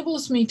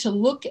enables me to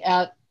look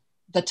at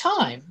the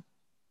time,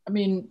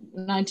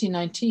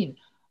 1919,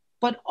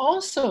 but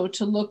also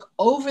to look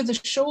over the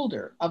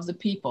shoulder of the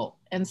people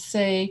and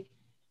say,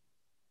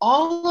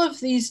 all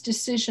of these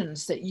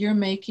decisions that you're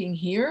making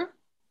here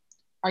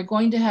are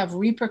going to have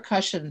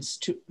repercussions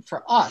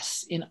for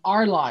us in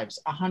our lives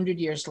 100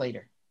 years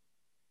later.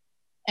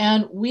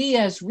 And we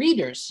as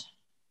readers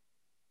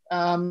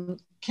can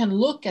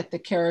look at the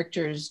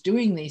characters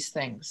doing these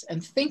things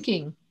and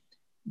thinking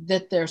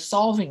that they're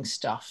solving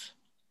stuff,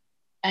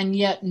 and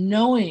yet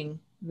knowing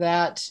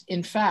that,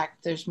 in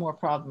fact, there's more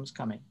problems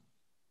coming.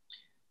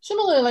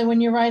 Similarly, when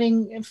you're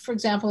writing, for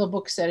example, a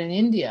book set in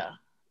India,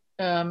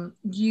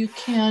 you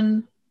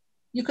can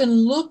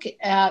look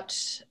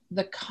at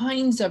the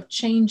kinds of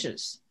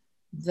changes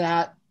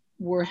that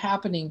were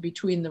happening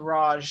between the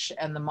Raj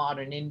and the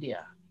modern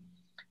India,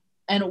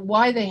 and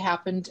why they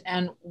happened,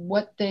 and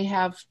what they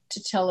have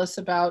to tell us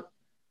about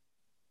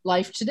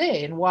life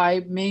today, and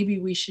why maybe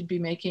we should be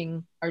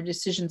making our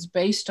decisions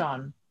based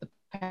on the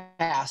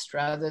past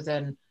rather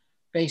than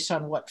based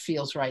on what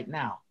feels right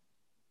now.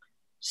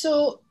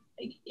 So,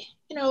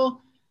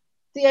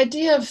 the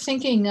idea of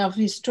thinking of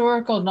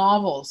historical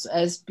novels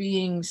as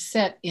being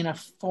set in a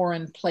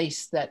foreign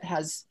place that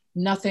has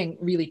nothing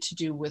really to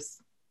do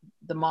with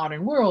the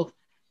modern world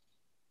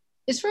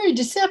is very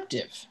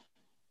deceptive,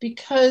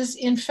 because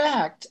in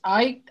fact,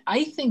 I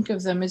think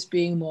of them as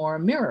being more a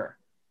mirror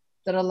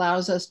that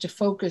allows us to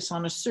focus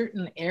on a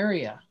certain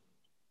area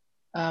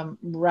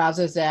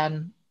rather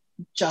than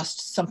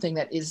just something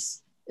that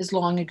is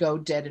long ago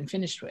dead and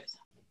finished with.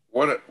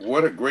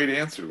 What a great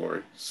answer,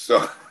 Laurie.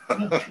 So,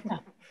 yeah.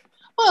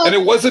 Well, and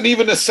it wasn't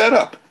even a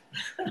setup.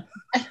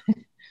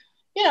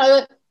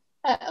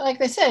 Like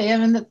they say,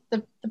 the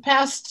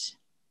past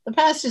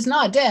is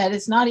not dead.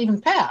 It's not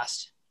even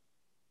past.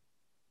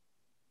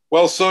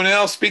 Well, so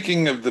now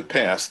speaking of the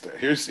past,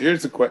 here's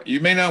the question.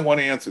 You may not want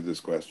to answer this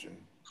question.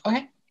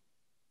 Okay.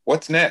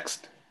 What's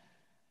next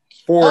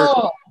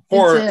for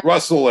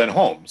Russell and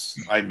Holmes?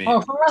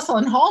 For Russell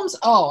and Holmes?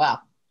 Oh, wow.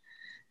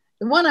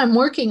 The one I'm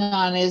working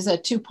on is a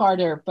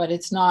two-parter, but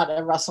it's not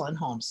a Russell and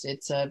Holmes.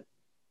 It's a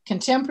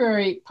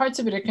contemporary. Parts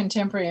of it are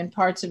contemporary, and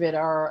parts of it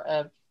are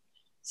a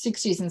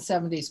 60s and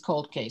 70s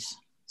cold case.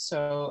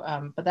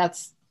 So, but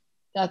that's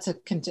a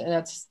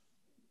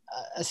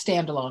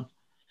standalone.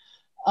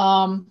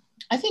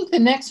 I think the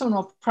next one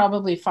will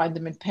probably find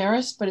them in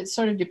Paris, but it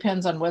sort of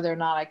depends on whether or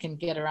not I can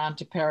get around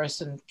to Paris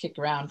and kick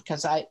around,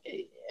 because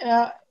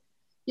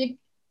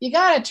you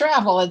got to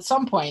travel at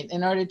some point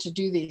in order to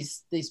do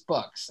these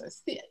books.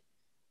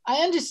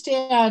 I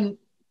understand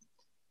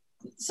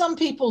some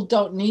people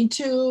don't need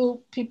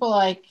to. People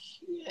like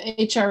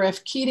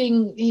H.R.F.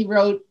 Keating, he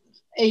wrote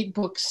 8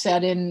 books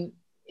set in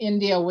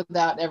India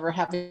without ever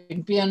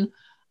having been.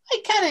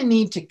 I kind of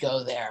need to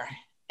go there.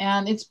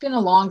 And it's been a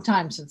long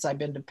time since I've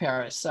been to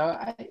Paris. So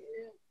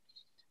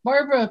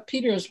Barbara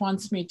Peters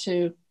wants me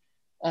to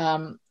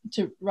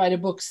write a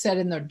book set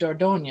in the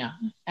Dordogne.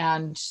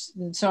 And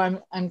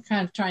so I'm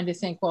kind of trying to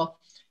think, well,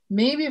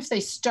 maybe if they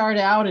start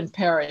out in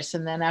Paris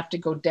and then have to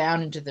go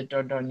down into the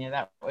Dordogne,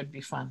 that would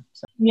be fun.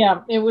 So,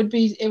 yeah, it would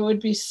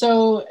be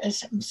so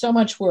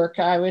much work.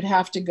 I would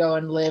have to go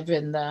and live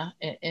in the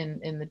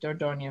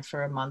Dordogne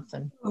for a month.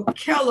 And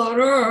quelle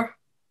horreur.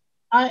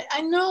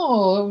 I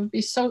know it would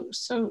be so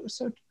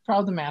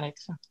problematic.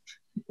 So.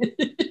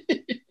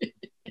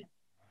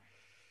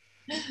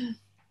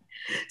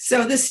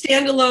 So the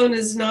standalone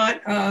is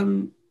not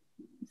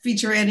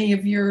feature any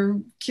of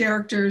your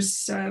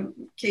characters,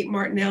 Kate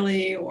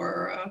Martinelli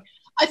or.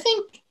 I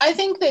think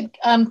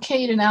that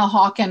Kate and Al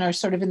Hawken are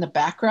sort of in the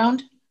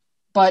background,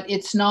 but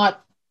it's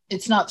not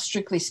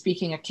strictly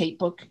speaking a Kate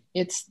book.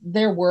 It's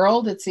their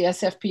world. It's the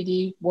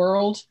SFPD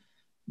world,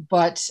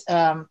 but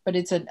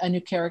it's a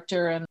new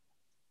character. And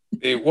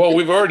well,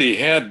 we've already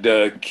had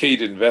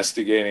Kate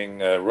investigating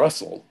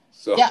Russell.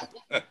 So yeah.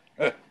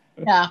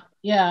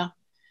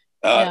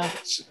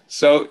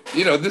 So,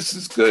 this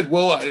is good.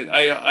 Well,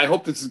 I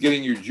hope this is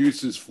getting your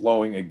juices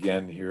flowing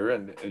again here.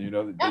 And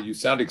you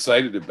sound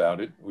excited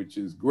about it, which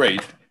is great.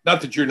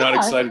 Not that you're not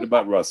excited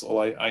about Russell.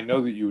 I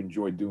know that you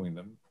enjoy doing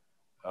them.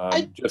 Not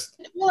a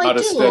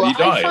steady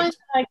diet.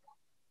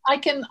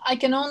 I find I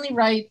can only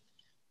write,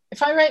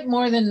 if I write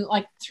more than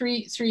like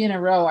three in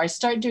a row, I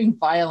start doing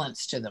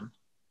violence to them.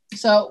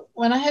 So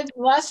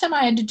last time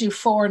I had to do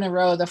 4 in a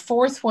row, the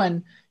 4th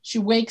one, she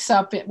wakes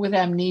up with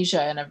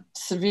amnesia and a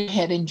severe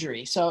head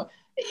injury. So,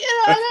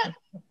 I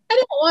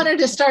didn't want her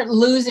to start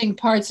losing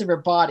parts of her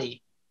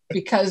body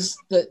because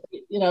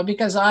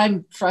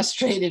I'm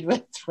frustrated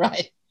with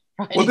writing.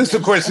 Well, this,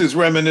 of course, is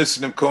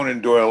reminiscent of Conan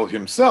Doyle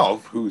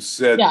himself, who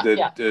said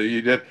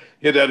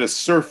he'd had a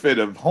surfeit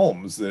of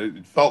Holmes. That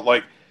it felt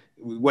like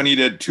when he'd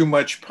had too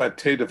much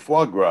pâté de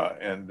foie gras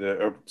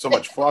or so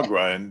much foie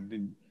gras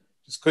and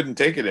just couldn't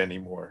take it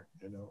anymore.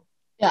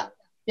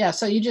 Yeah.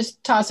 So you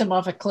just toss him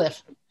off a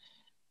cliff.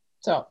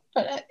 So,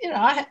 but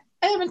I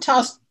haven't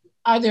tossed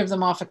either of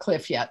them off a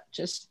cliff yet.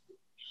 Just,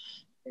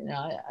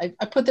 I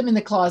put them in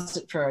the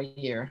closet for a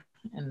year.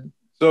 And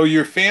so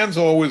your fans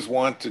always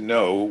want to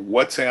know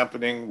what's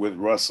happening with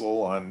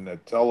Russell on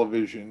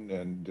television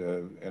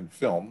and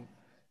film.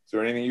 Is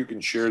there anything you can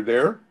share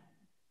there?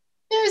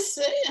 There's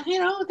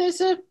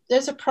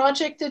a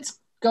project that's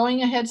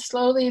going ahead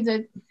slowly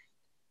that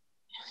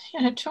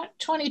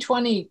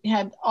 2020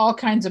 had all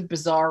kinds of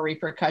bizarre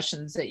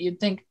repercussions that you'd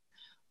think,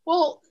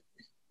 well,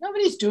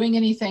 nobody's doing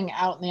anything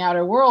out in the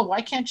outer world.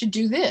 Why can't you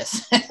do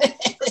this?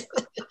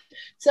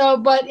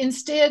 But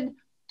instead,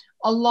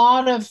 a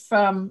lot of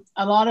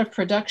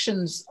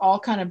productions all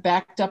kind of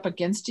backed up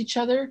against each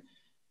other.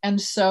 And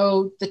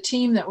so the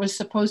team that was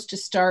supposed to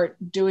start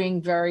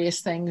doing various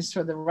things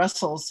for the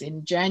Russells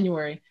in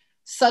January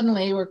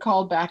suddenly were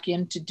called back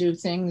in to do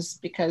things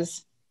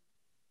because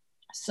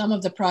some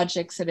of the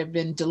projects that have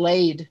been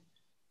delayed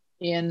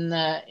in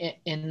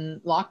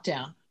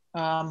lockdown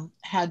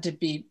had to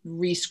be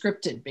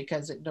re-scripted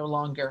because it no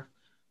longer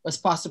was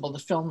possible to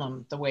film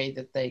them the way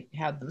that they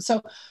had them.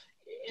 So,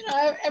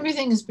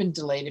 everything has been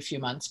delayed a few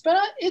months, but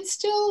it's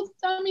still,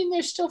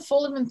 they're still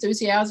full of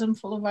enthusiasm,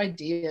 full of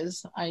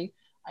ideas. I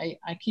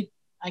keep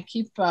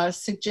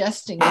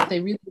suggesting that they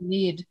really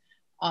need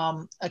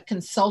a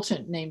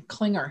consultant named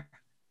Klinger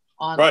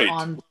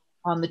on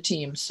the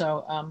team.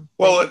 So,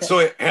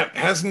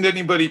 hasn't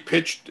anybody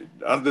pitched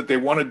that they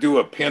want to do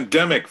a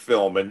pandemic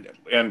film?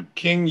 And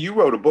King, you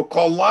wrote a book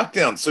called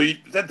Lockdown, so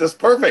that's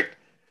perfect.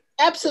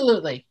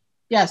 Absolutely,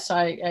 yes.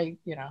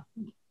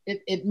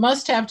 It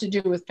must have to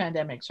do with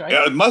pandemics, right?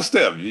 Yeah, it must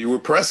have. You were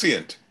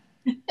prescient.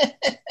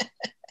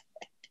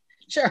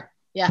 Sure.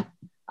 Yeah.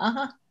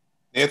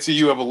 Nancy,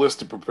 you have a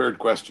list of prepared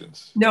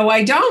questions. No,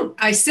 I don't.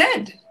 I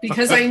said,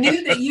 because I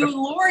knew that you and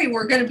Laurie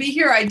were going to be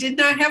here, I did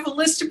not have a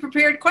list of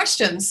prepared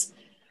questions.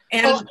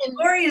 And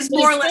Laurie has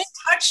more or less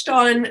touched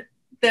on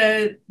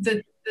the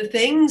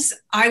things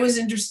I was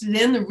interested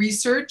in, the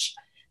research,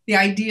 the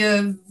idea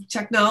of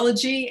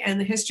technology and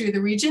the history of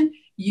the region.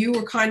 You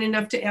were kind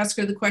enough to ask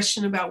her the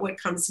question about what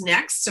comes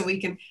next, so we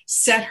can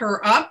set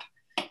her up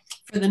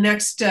for the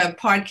next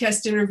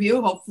podcast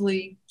interview,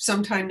 hopefully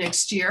sometime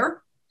next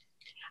year.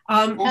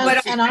 And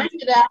I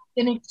should ask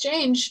in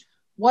exchange,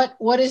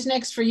 what is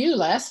next for you,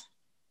 Les?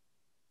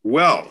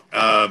 Well,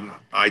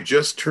 I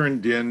just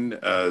turned in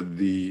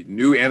the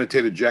new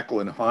annotated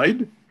Jekyll and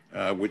Hyde,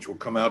 which will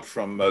come out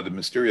from the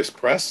Mysterious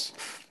Press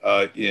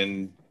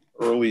in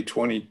early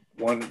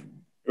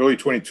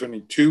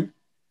 2022.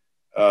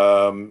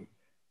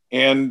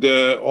 And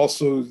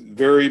also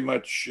very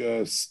much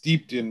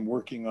steeped in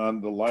working on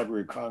the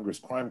Library of Congress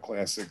Crime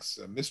Classics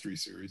mystery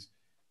series,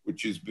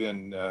 which has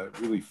been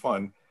really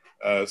fun.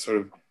 Sort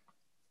of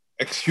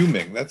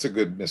exhuming, that's a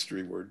good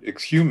mystery word,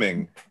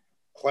 exhuming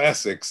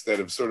classics that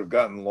have sort of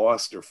gotten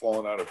lost or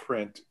fallen out of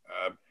print.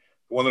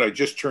 one that I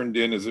just turned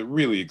in is a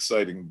really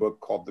exciting book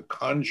called The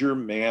Conjure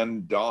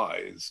Man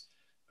Dies,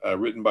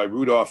 written by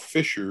Rudolf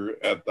Fischer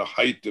at the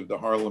height of the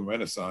Harlem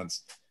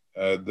Renaissance,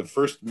 the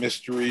first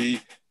mystery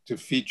to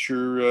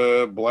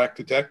feature Black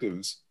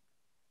detectives.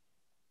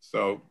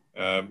 So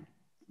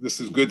this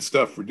is good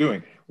stuff we're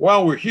doing.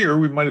 While we're here,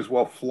 we might as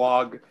well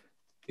flog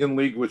In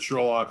League with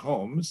Sherlock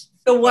Holmes.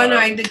 The one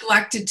I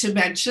neglected to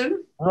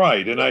mention.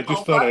 Right, and I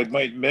just thought I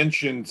might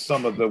mention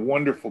some of the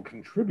wonderful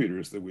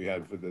contributors that we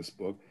had for this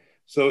book.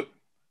 So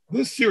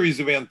this series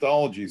of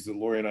anthologies that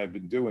Laurie and I have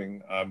been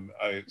doing,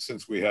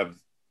 since we have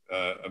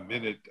a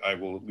minute, I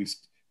will at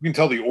least, we can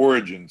tell the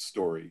origin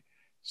story.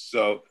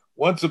 So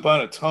once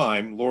upon a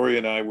time, Laurie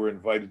and I were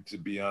invited to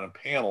be on a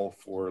panel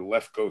for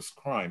Left Coast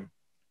Crime.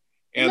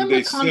 And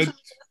they said,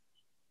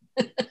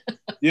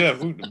 yeah,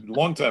 a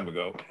long time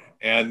ago.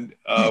 And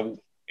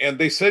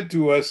they said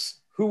to us,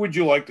 who would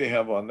you like to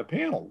have on the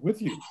panel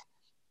with you?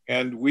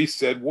 And we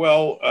said,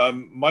 well,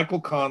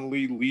 Michael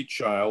Connelly, Lee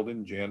Child,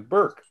 and Jan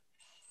Burke.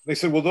 They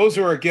said, well, those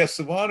are our guests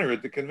of honor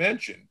at the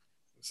convention.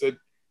 I said,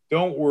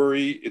 don't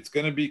worry, it's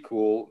going to be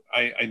cool.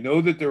 I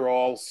know that they're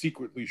all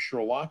secretly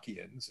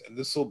Sherlockians, and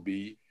this will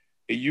be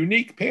a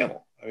unique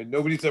panel. I mean,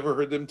 nobody's ever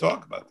heard them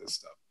talk about this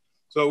stuff.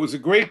 So it was a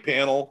great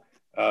panel.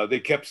 They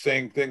kept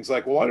saying things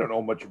like, well, I don't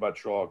know much about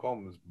Sherlock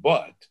Holmes,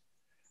 but,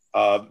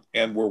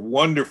 and we're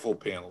wonderful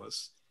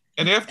panelists.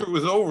 And after it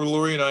was over,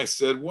 Laurie and I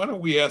said, why don't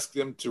we ask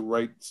them to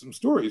write some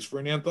stories for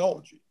an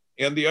anthology?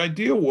 And the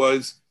idea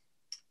was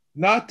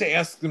not to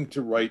ask them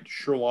to write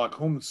Sherlock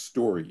Holmes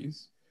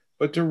stories,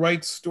 but to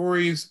write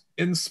stories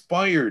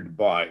inspired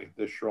by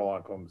the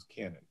Sherlock Holmes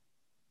canon.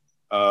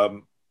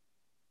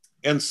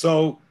 And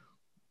so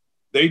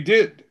they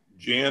did.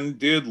 Jan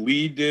did,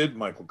 Lee did,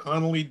 Michael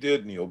Connelly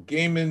did, Neil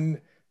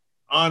Gaiman,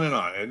 on,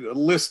 a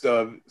list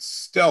of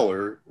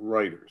stellar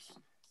writers.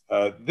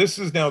 This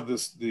is now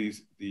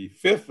the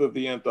fifth of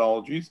the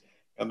anthologies,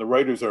 and the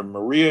writers are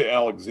Maria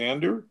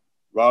Alexander,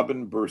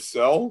 Robin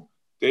Bursell,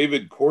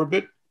 David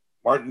Corbett,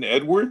 Martin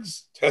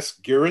Edwards, Tess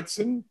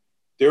Gerritsen,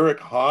 Derek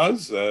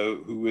Haas,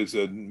 who is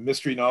a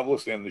mystery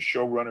novelist and the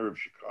showrunner of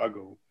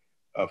Chicago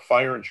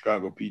Fire and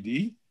Chicago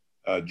PD.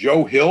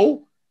 Joe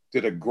Hill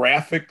did a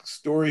graphic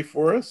story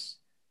for us,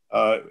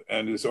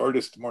 and his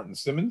artist Martin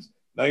Simmons.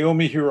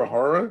 Naomi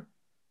Hirahara,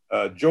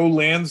 Joe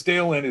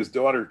Lansdale and his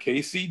daughter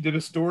Casey did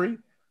a story.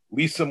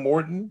 Lisa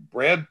Morton,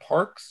 Brad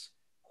Parks,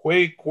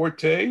 Quay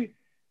Corte,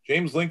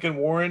 James Lincoln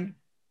Warren,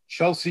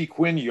 Chelsea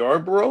Quinn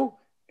Yarborough,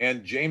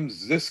 and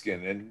James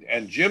Ziskin.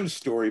 And Jim's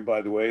story,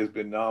 by the way, has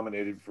been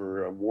nominated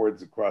for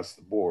awards across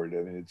the board.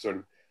 I mean,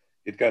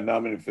 it got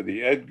nominated for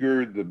the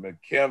Edgar, the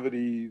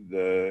McCavity,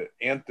 the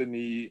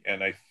Anthony,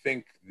 and I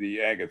think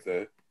the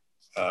Agatha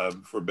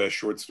for Best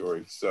Short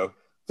Story. So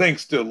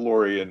thanks to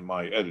Laurie and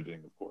my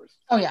editing, of course.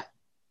 Oh, yeah.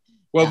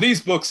 Well,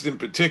 these books in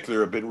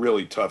particular have been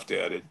really tough to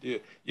edit.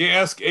 You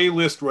ask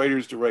A-list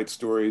writers to write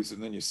stories,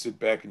 and then you sit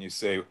back and you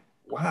say,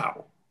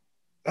 wow,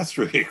 that's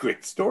really a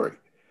great story.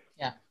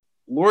 Yeah.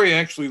 Laurie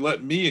actually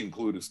let me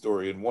include a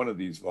story in one of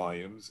these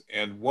volumes,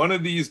 and one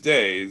of these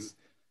days,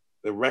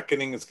 the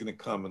reckoning is going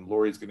to come, and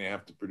Laurie's going to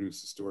have to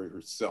produce the story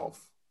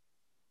herself.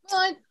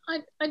 Well,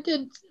 I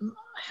did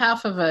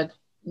half of a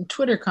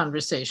Twitter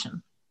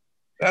conversation.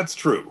 That's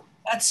true.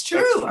 That's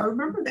true. I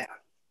remember that.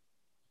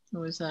 It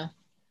was a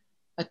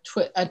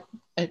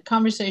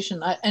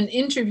conversation, an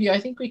interview. I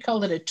think we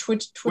called it a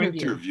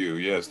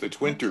Twitterview. Yes, the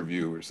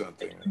Twinterview or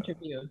something.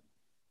 Interview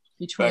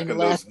between back in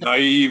those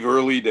naive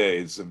early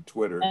days of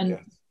Twitter. And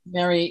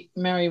yes.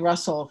 Mary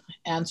Russell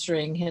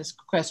answering his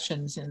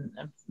questions in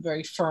a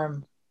very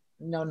firm,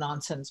 no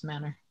nonsense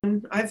manner.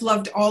 I've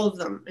loved all of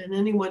them, and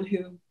anyone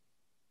who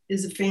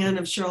is a fan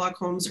of Sherlock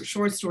Holmes or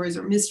short stories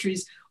or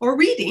mysteries or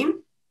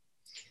reading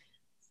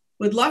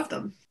would love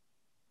them.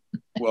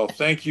 Well,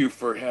 thank you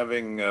for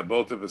having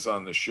both of us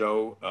on the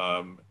show.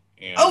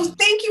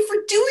 Thank you for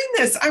doing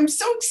this. I'm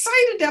so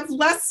excited to have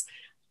Les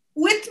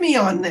with me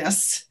on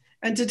this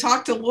and to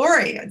talk to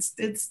Laurie.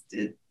 It's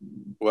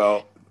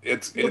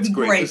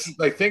great.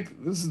 I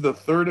think this is the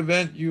third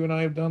event you and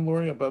I have done,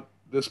 Laurie, about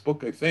this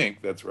book. I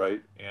think that's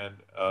right.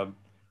 And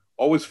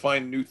always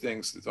find new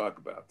things to talk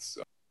about.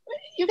 So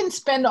you can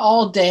spend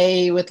all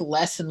day with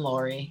Les and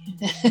Laurie.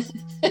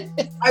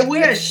 I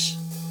wish.